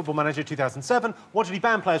as England football manager in 2007. What did he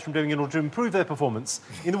ban players from doing in order to improve their performance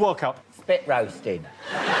in the World Cup? Spit roasting.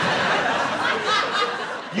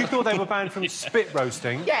 You thought they were banned from spit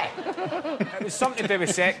roasting? Yeah. It was something to do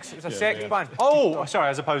with sex. It was a sex ban. Oh, sorry,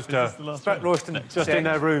 as opposed to spit roasting. just in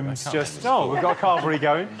their rooms, just... Oh, we've got a carvery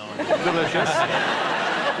going. Delicious.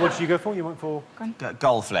 What did you go for? You went for...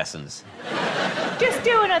 Golf lessons. Just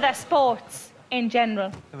doing other sports in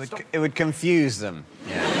general. It would confuse them.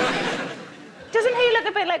 Yeah. Doesn't he look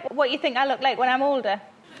a bit like what you think I look like when I'm older?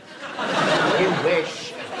 You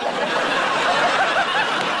wish.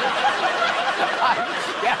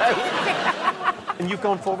 And you've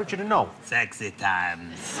gone for Richard and Noel? Sexy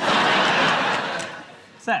times.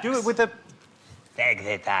 Sex. Do it with the...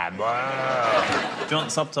 Sexy time. Do you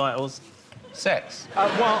want subtitles? Sex.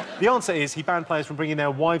 Well, the answer is he banned players from bringing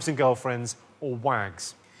their wives and girlfriends or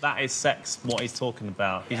wags. That is sex, what he's talking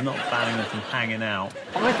about. He's not banning them from hanging out.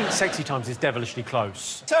 I think sexy times is devilishly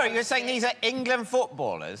close. Sorry, you're saying these are England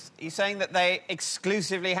footballers? You're saying that they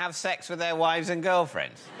exclusively have sex with their wives and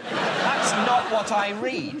girlfriends? That's not what I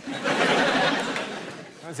read.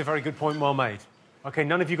 That's a very good point, well made. OK,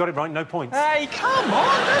 none of you got it right, no points. Hey, come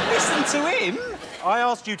on, don't listen to him. I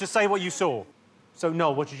asked you to say what you saw. So,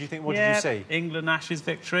 Noel, what did you think? What did you see? England Ashes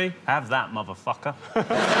victory. Have that, motherfucker.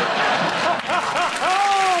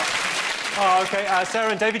 Oh, OK.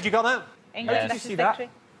 Sarah and David, you got that? England Yes. Ashes victory.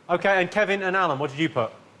 OK, and Kevin and Alan, what did you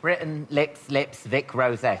put? Britain, lips, Vic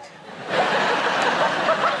Rosette.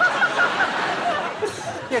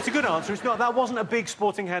 Yeah, it's a good answer. It's not. That wasn't a big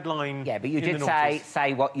sporting headline. Yeah, but you in did the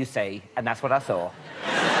say what you see, and that's what I saw. So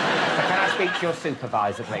can I speak to your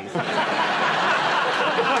supervisor, please?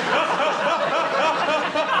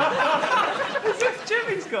 As if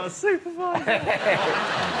Jimmy's got a supervisor.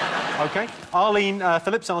 OK. Arlene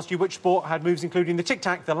Phillips asked you which sport had moves including the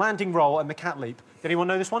tic-tac, the landing roll and the cat leap. Did anyone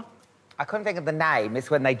know this one? I couldn't think of the name. It's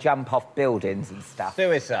when they jump off buildings and stuff.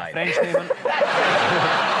 Suicide. French name. Couldn't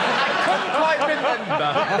quite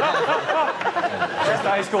remember.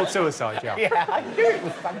 That is called suicide, yeah. Yeah, I knew it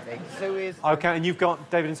was something. Suicide. OK, and you've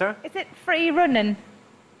got David and Sarah? Is it free running?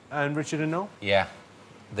 And Richard and Noel? Yeah,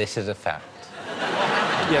 this is a fact.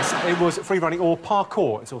 Yes, it was free running, or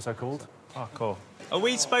parkour, it's also called. Parkour. Are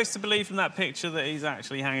we supposed to believe from that picture that he's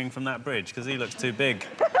actually hanging from that bridge? Because he looks too big.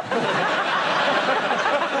 No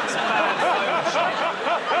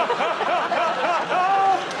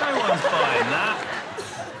one's buying that.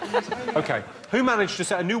 OK. Who managed to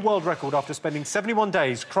set a new world record after spending 71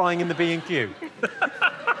 days crying in the B&Q?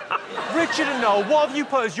 Richard and Noel, what have you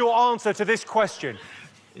put as your answer to this question?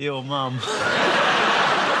 Your mum.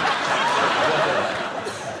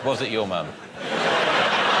 Was it your mum?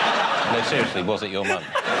 No, seriously, was it your mum?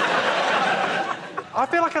 I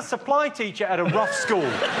feel like a supply teacher at a rough school.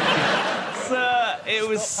 Sir, it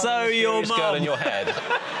was so your mum. Girl in your head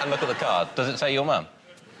and look at the card. Does it say your mum?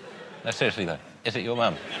 No, seriously, though. Is it your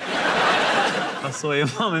mum? I saw your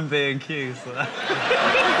mum in B&Q, so...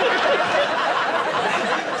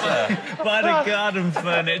 By the garden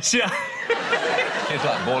furniture. She's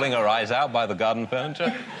like bawling her eyes out by the garden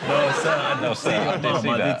furniture. No, sir, I didn't see your mum.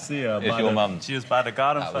 I did see her. It's your mum. She was by the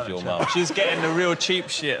garden That furniture. was your mum. She was getting the real cheap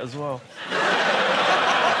shit as well.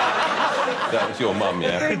 That was your mum,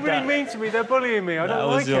 yeah? They're really mean to me. They're bullying me. I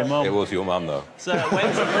don't like it. Your mum. It was your mum, though. So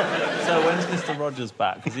when's Mr. Rogers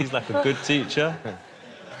back? Because he's like a good teacher.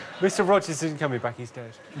 Mr. Rogers isn't coming back. He's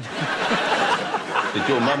dead. Did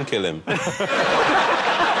your mum kill him?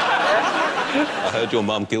 I heard your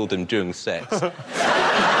mum killed him during sex.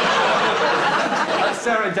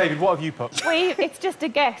 Sarah and David, what have you put? It's just a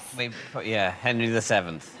guess. We put, yeah, Henry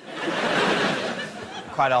VII.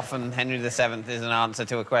 Quite often, Henry VII is an answer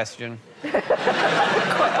to a question.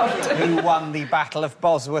 Who won the Battle of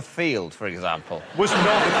Bosworth Field, for example? Was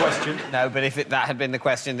not the question. No, but if that had been the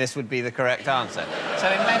question, this would be the correct answer.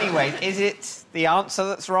 So, in many ways, is it the answer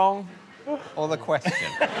that's wrong or the question?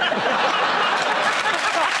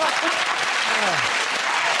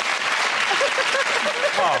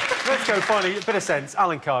 Oh, let's go finally. A bit of sense.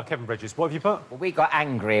 Alan Carr, Kevin Bridges, what have you put? Well, we got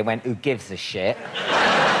angry and went, who gives a shit?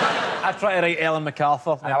 I tried to write Ellen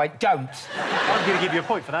MacArthur. And I went, don't. I'm going to give you a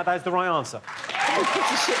point for that. That is the right answer.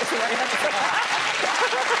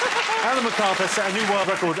 Alan MacArthur set a new world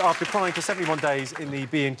record after crying for 71 days in the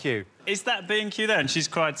B&Q. Is that B&Q there? And she's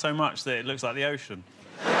cried so much that it looks like the ocean.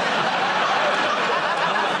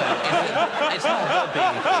 It's not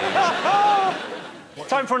B&Q.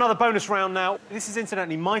 Time for another bonus round now. This is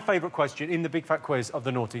incidentally my favourite question in the Big Fat Quiz of the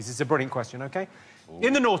noughties. It's a brilliant question, OK? Ooh.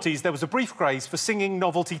 In the noughties, there was a brief craze for singing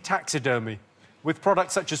novelty taxidermy, with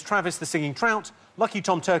products such as Travis the Singing Trout, Lucky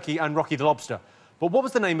Tom Turkey and Rocky the Lobster. But what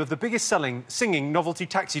was the name of the biggest-selling singing novelty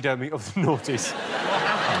taxidermy of the noughties?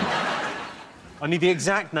 I need the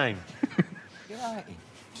exact name.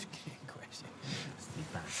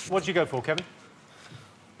 What did you go for, Kevin?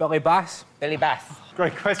 Billy Bass. Billy Bass.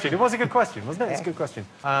 Great question. It was a good question, wasn't it? Yeah. It's a good question.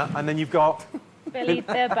 And then you've got... Billy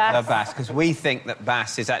the Bass. The Bass, because we think that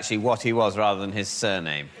Bass is actually what he was rather than his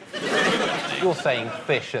surname. You're saying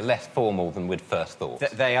fish are less formal than we'd first thought.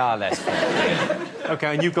 They are less formal.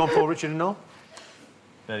 OK, and you've gone for Richard and Noel?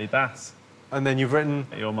 Billy Bass. And then you've written...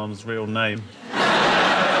 Your mum's real name.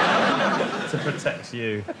 To protect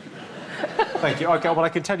you. Thank you. OK, well, I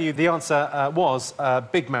can tell you the answer was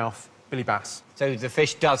Big Mouth Billy Bass. So the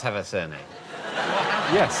fish does have a surname?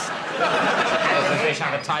 Yes. Does the fish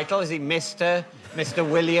have a title? Is he Mr.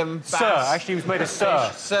 William Bass? Sir. Actually, he was made a Sir.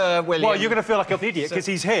 Fish, Sir William... Well, you're going to feel like an idiot because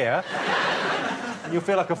he's here, and you'll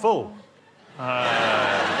feel like a fool.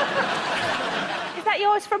 Is that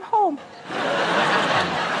yours from home?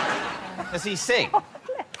 Does he sing?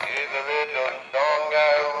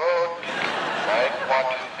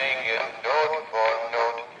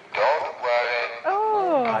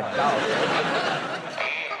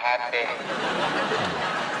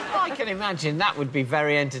 I can imagine that would be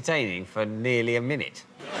very entertaining for nearly a minute.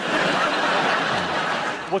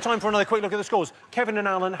 Well, time for another quick look at the scores. Kevin and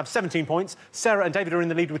Alan have 17 points. Sarah and David are in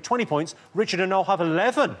the lead with 20 points. Richard and Noel have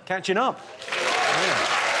 11, catching up. Yeah.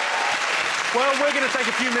 Well, we're going to take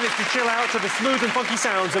a few minutes to chill out to the smooth and funky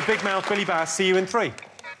sounds of Big Mouth Billy Bass. See you in 3.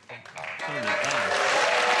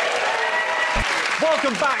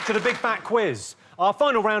 Welcome back to the Big Fat Quiz. Our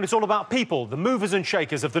final round is all about people, the movers and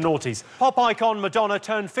shakers of the noughties. Pop icon Madonna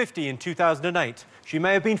turned 50 in 2008. She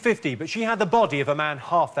may have been 50, but she had the body of a man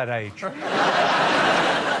half that age.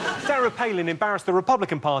 Sarah Palin embarrassed the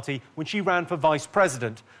Republican Party when she ran for vice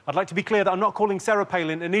president. I'd like to be clear that I'm not calling Sarah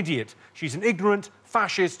Palin an idiot. She's an ignorant,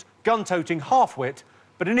 fascist, gun-toting half-wit,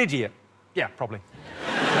 but an idiot. Yeah, probably.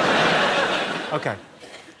 OK.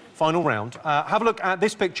 Final round. Have a look at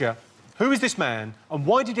this picture. Who is this man, and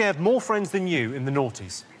why did he have more friends than you in the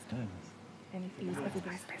noughties?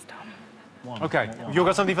 OK, have you all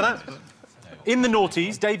got something for that? In the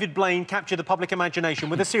noughties, David Blaine captured the public imagination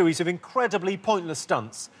with a series of incredibly pointless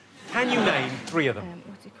stunts. Can you name 3 of them?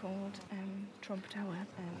 What's it called? Trump Tower.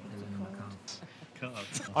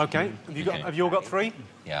 OK, have you all got 3?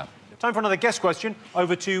 Yeah. Time for another guest question.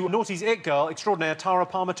 Over to noughties it girl extraordinaire Tara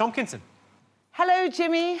Palmer-Tompkinson. Hello,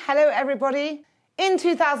 Jimmy. Hello, everybody. In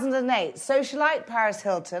 2008, socialite Paris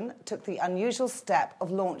Hilton took the unusual step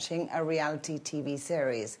of launching a reality TV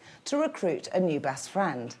series to recruit a new best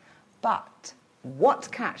friend. But what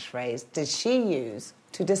catchphrase did she use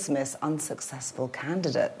to dismiss unsuccessful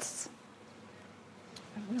candidates?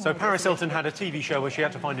 So Paris Hilton had a TV show where she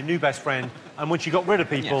had to find a new best friend, and when she got rid of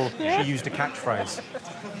people, she used a catchphrase.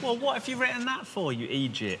 Well, what have you written that for, you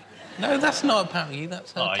idiot? No, that's not apparently.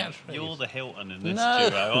 That's her catchphrase. You're the Hilton in this No.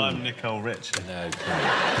 duo. I'm Nicole Richie. No.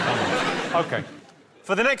 OK.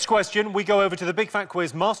 For the next question, we go over to the Big Fat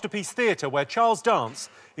Quiz Masterpiece Theatre, where Charles Dance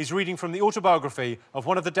is reading from the autobiography of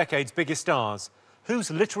one of the decade's biggest stars. Whose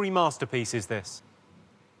literary masterpiece is this?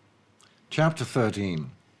 Chapter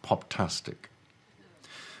 13, Poptastic.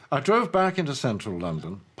 I drove back into central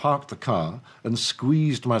London, parked the car, and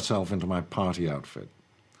squeezed myself into my party outfit.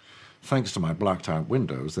 Thanks to my blacked-out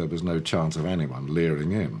windows, there was no chance of anyone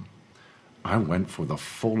leering in. I went for the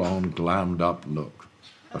full-on glammed-up look.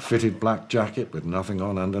 A fitted black jacket with nothing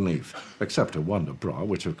on underneath, except a wonder bra,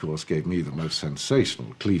 which, of course, gave me the most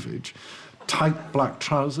sensational cleavage, tight black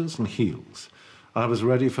trousers and heels. I was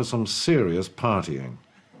ready for some serious partying.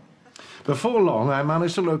 Before long, I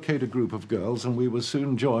managed to locate a group of girls, and we were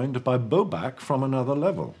soon joined by Bobak from another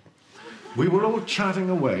level. We were all chatting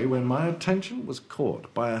away when my attention was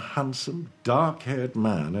caught by a handsome, dark-haired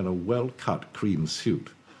man in a well-cut cream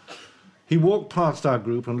suit. He walked past our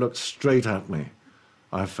group and looked straight at me.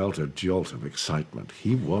 I felt a jolt of excitement.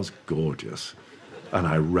 He was gorgeous, and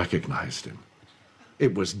I recognized him.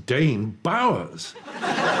 It was Dane Bowers.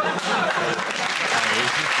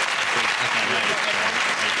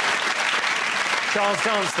 Charles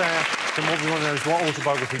Dance there. And what we want to know is what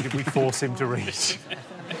autobiography did we force him to read?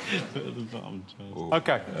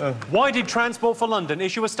 OK. Why did Transport for London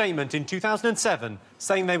issue a statement in 2007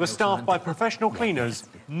 saying they were staffed by professional cleaners,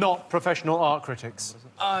 not professional art critics?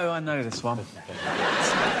 Oh, I know this one.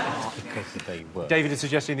 David is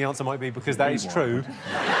suggesting the answer might be because that is true.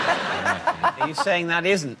 Are you saying that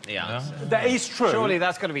isn't the answer? That is true. Surely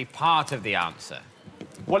that's got to be part of the answer.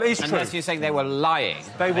 Well, it is true. Unless you're saying they were lying.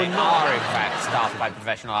 They were not. Are, in fact, staffed by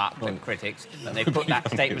professional art critics, and they put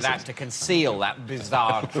that statement out to conceal that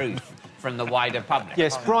bizarre truth from the wider public.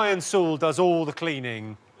 Yes, Brian Saul does all the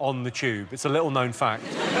cleaning on the tube. It's a little-known fact.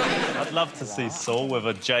 I'd love to see Saul with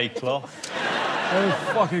a J cloth. Oh,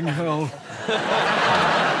 fucking hell.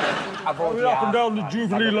 I've been up and down the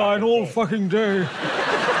Jubilee line all fucking day.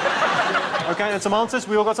 OK, and some answers?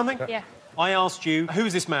 We all got something? Yeah. I asked you,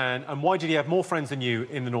 who's this man, and why did he have more friends than you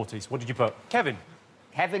in the noughties? What did you put? Kevin?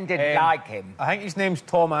 Kevin didn't like him. I think his name's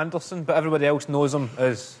Tom Anderson, but everybody else knows him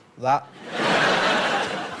as that.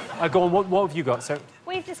 Go on, what have you got? So,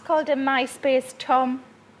 We've just called him MySpace Tom.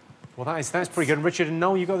 well, that's pretty good. And Richard and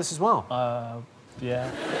Noel, you got this as well? Yeah.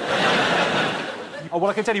 Oh, well,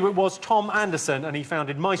 I can tell you it was Tom Anderson, and he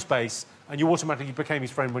founded MySpace, and you automatically became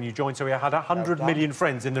his friend when you joined, so he had 100 million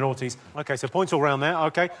friends in the noughties. OK, so points all round there,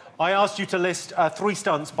 OK. I asked you to list 3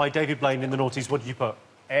 stunts by David Blaine in the noughties. What did you put?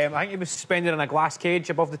 I think he was suspended in a glass cage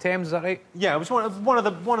above the Thames, is that right? Yeah, it was one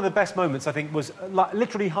of the best moments, I think, was like,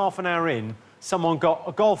 literally half an hour in, someone got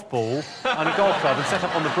a golf ball and a golf club and set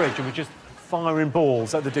up on the bridge and was just firing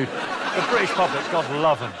balls at the dude. The British public, God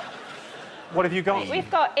love them. What have you got? We've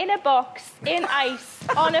got in a box, in ice,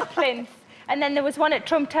 on a plinth, and then there was one at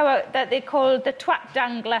Trump Tower that they called the Twat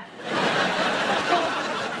Dangler.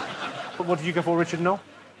 What did you go for, Richard and Noel?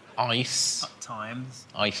 Ice. Times.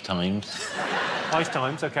 Ice times. Ice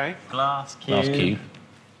times, OK. Glass cube. Glass cube.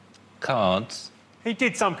 Cards. He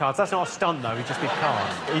did some cards. That's not a stunt, though. He just did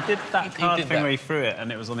cards. He did that card did thing that. where he threw it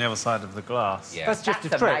and it was on the other side of the glass. Yeah. That's just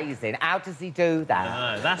That's a trick. amazing. How does he do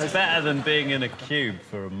that? No, that's better than being in a cube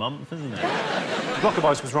for a month, isn't it? Block of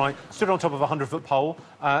Ice was right. Stood on top of a 100-foot pole,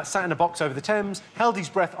 sat in a box over the Thames, held his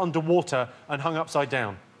breath underwater and hung upside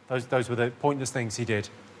down. Those were the pointless things he did.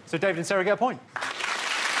 So David and Sarah get a point.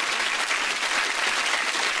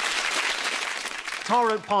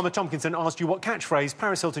 Tara Palmer-Tompkinson asked you what catchphrase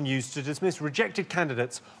Paris Hilton used to dismiss rejected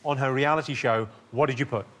candidates on her reality show. What did you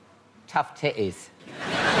put? Tough titties.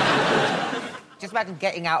 Just imagine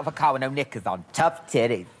getting out of a car with no knickers on. Tough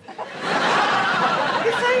titties.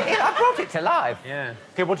 I brought it to life. Yeah.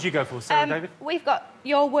 OK, what did you go for, Sarah and David? We've got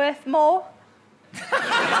You're Worth More.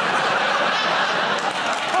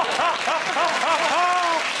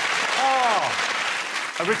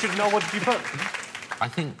 Richard and Noel, what did you put? I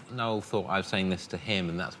think Noel thought I was saying this to him,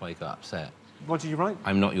 and that's why he got upset. What did you write?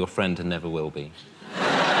 I'm not your friend and never will be. You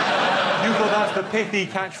thought that's the pithy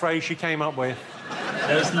catchphrase she came up with.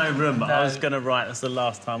 There's no room, but I was going to write, that's the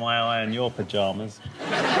last time I iron your pyjamas.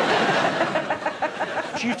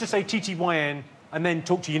 She used to say TTYN and then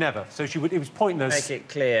talk to you never, so she would... It was pointless. Make it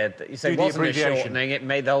clear that you said Do it the wasn't a abbreviation. shortening, it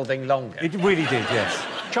made the whole thing longer. It really did, yes.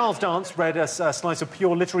 Charles Dance read a slice of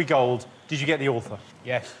pure literary gold. Did you get the author?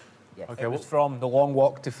 Yes. OK, It was from The Long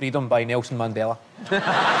Walk to Freedom by Nelson Mandela.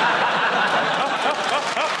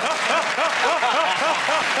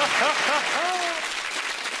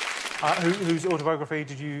 Whose autobiography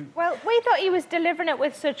did you... Well, we thought he was delivering it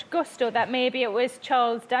with such gusto that maybe it was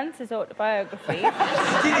Charles Dance's autobiography.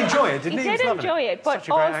 He did enjoy it, didn't he? He did enjoy it, but Such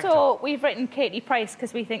a great also we've written Katie Price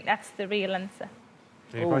because we think that's the real answer.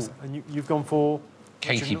 Katie Price. And you've gone for...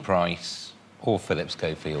 Katie Price or Philip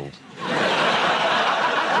Schofield.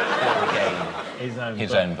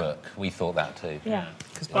 His own book. We thought that too. Yeah.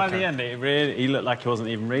 Because by the end, he looked like he wasn't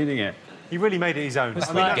even reading it. He really made it his own.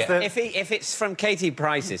 I mean, if it's from Katie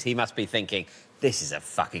Price's, he must be thinking, this is a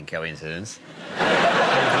fucking coincidence.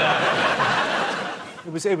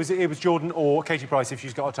 It was Jordan or Katie Price if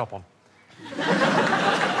she's got a top on.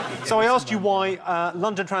 So I asked you why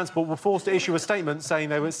London Transport were forced to issue a statement saying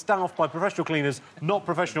they were staffed by professional cleaners, not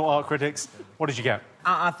professional art critics. What did you get?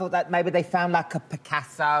 I thought that maybe they found, like, a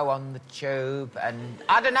Picasso on the tube, and...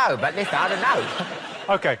 I don't know, but listen, I don't know.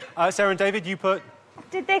 OK, Sarah and David, you put...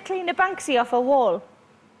 Did they clean a Banksy off a wall?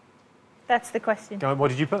 That's the question. Go on, what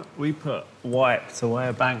did you put? We put wiped away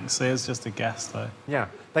a Banksy. It's just a guess, though. Yeah.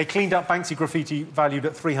 They cleaned up Banksy graffiti valued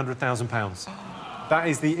at £300,000. That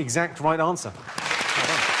is the exact right answer.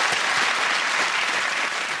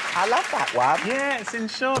 I love that one. Yeah, it's in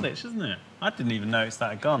Shoreditch, isn't it? I didn't even notice that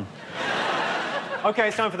had gone. OK,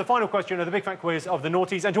 it's time for the final question of the Big Fat Quiz of the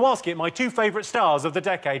Naughties. And to ask it, my two favourite stars of the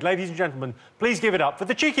decade, ladies and gentlemen, please give it up for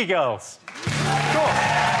the Cheeky Girls. Of course,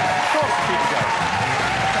 the Cheeky Girls.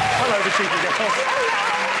 Hello, the Cheeky Girls.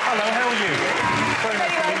 Hello, how are you? Very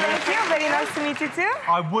nice to meet you. Thank you. Very nice to meet you too.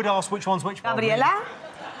 I would ask which one's which. Gabriella.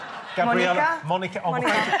 Monica. Oh,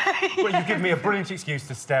 well, you give me a brilliant excuse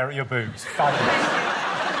to stare at your boobs. Fabulous.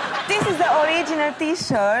 This is the original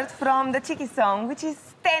T-shirt from the Cheeky song, which is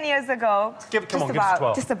 10 years ago. Come on, give us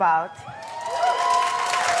 12. Just about.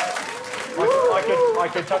 I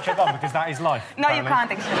could touch a bum because that is life. No, you can't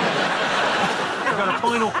actually. We've got a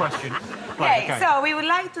final question. Okay, so we would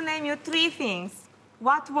like to name you 3 things.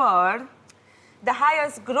 What were the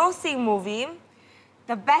highest grossing movie,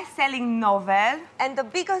 the best-selling novel, and the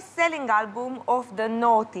biggest selling album of the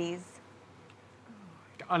noughties?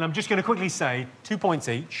 And I'm just going to quickly say 2 points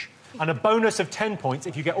each, and a bonus of 10 points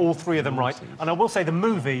if you get all 3 of them right. And I will say the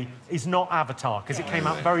movie is not Avatar, because it came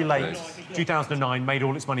out very late, 2009, made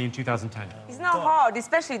all its money in 2010. It's not hard,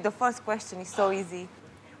 especially the first question is so easy.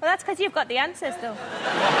 Well, that's because you've got the answers, though.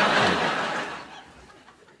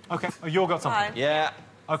 OK, you've got something? Fine. Yeah.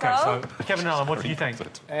 OK, so Kevin and Alan, what do you think?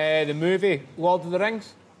 The movie, Lord of the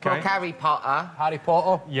Rings. Well, Harry Potter. Harry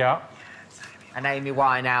Potter. Yeah. And Amy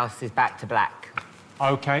Winehouse is Back to Black.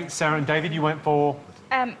 OK, Sarah and David, you went for...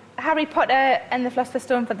 Harry Potter and the Philosopher's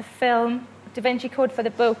Stone for the film, Da Vinci Code for the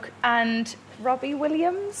book, and Robbie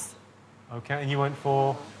Williams. OK, and you went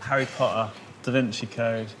for... Harry Potter, Da Vinci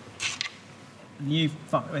Code. You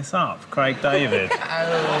fucked this up, Craig David.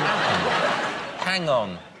 Hang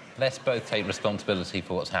on. Let's both take responsibility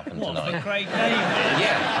for what's happened tonight. For Craig David?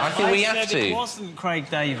 Yeah, I think we have to. It wasn't Craig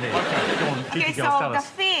David. OK, go on, Okay, so the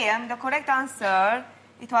film, the correct answer,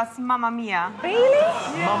 it was Mamma Mia. Really?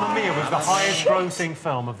 Yeah. Mamma Mia was the highest grossing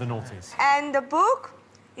film of the noughties. And the book,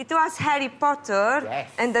 it was Harry Potter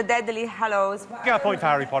and the Deadly Hallows. Get a point for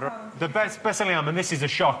Harry Potter. The best-selling album, and this is a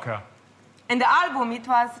shocker. And the album, it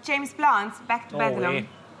was James Blunt's Back to Bedlam.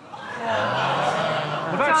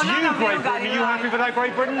 Well, that's So none you, of them Great got Britain. it Are you right. happy with that,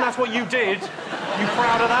 Great Britain? That's what you did. You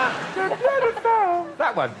proud of that?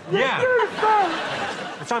 That one? Yeah.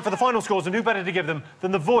 It's time for the final scores, and who better to give them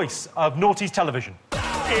than the voice of Naughties television?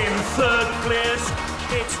 In third place,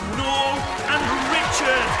 it's Noel and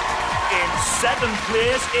Richard. In 7th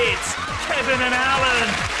place, it's Kevin and Alan.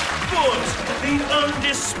 But the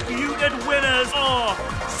undisputed winners are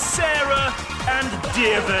Sarah and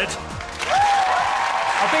David.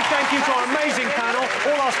 A big thank you to our amazing panel,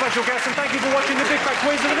 all our special guests, and thank you for watching the Big Fat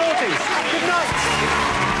Quiz of the Naughties. Good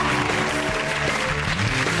night.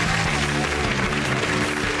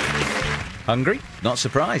 Hungry? Not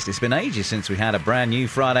surprised. It's been ages since we had a brand new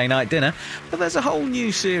Friday night dinner, but there's a whole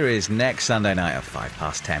new series next Sunday night at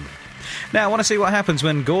 10:05. Now, want to see what happens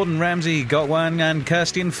when Gordon Ramsay, Gotwan and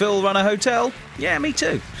Kirsty and Phil run a hotel? Yeah, me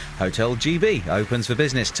too. Hotel GB opens for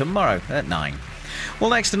business tomorrow at 9. Well,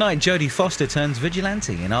 next tonight, Jodie Foster turns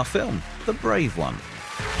vigilante in our film, The Brave One.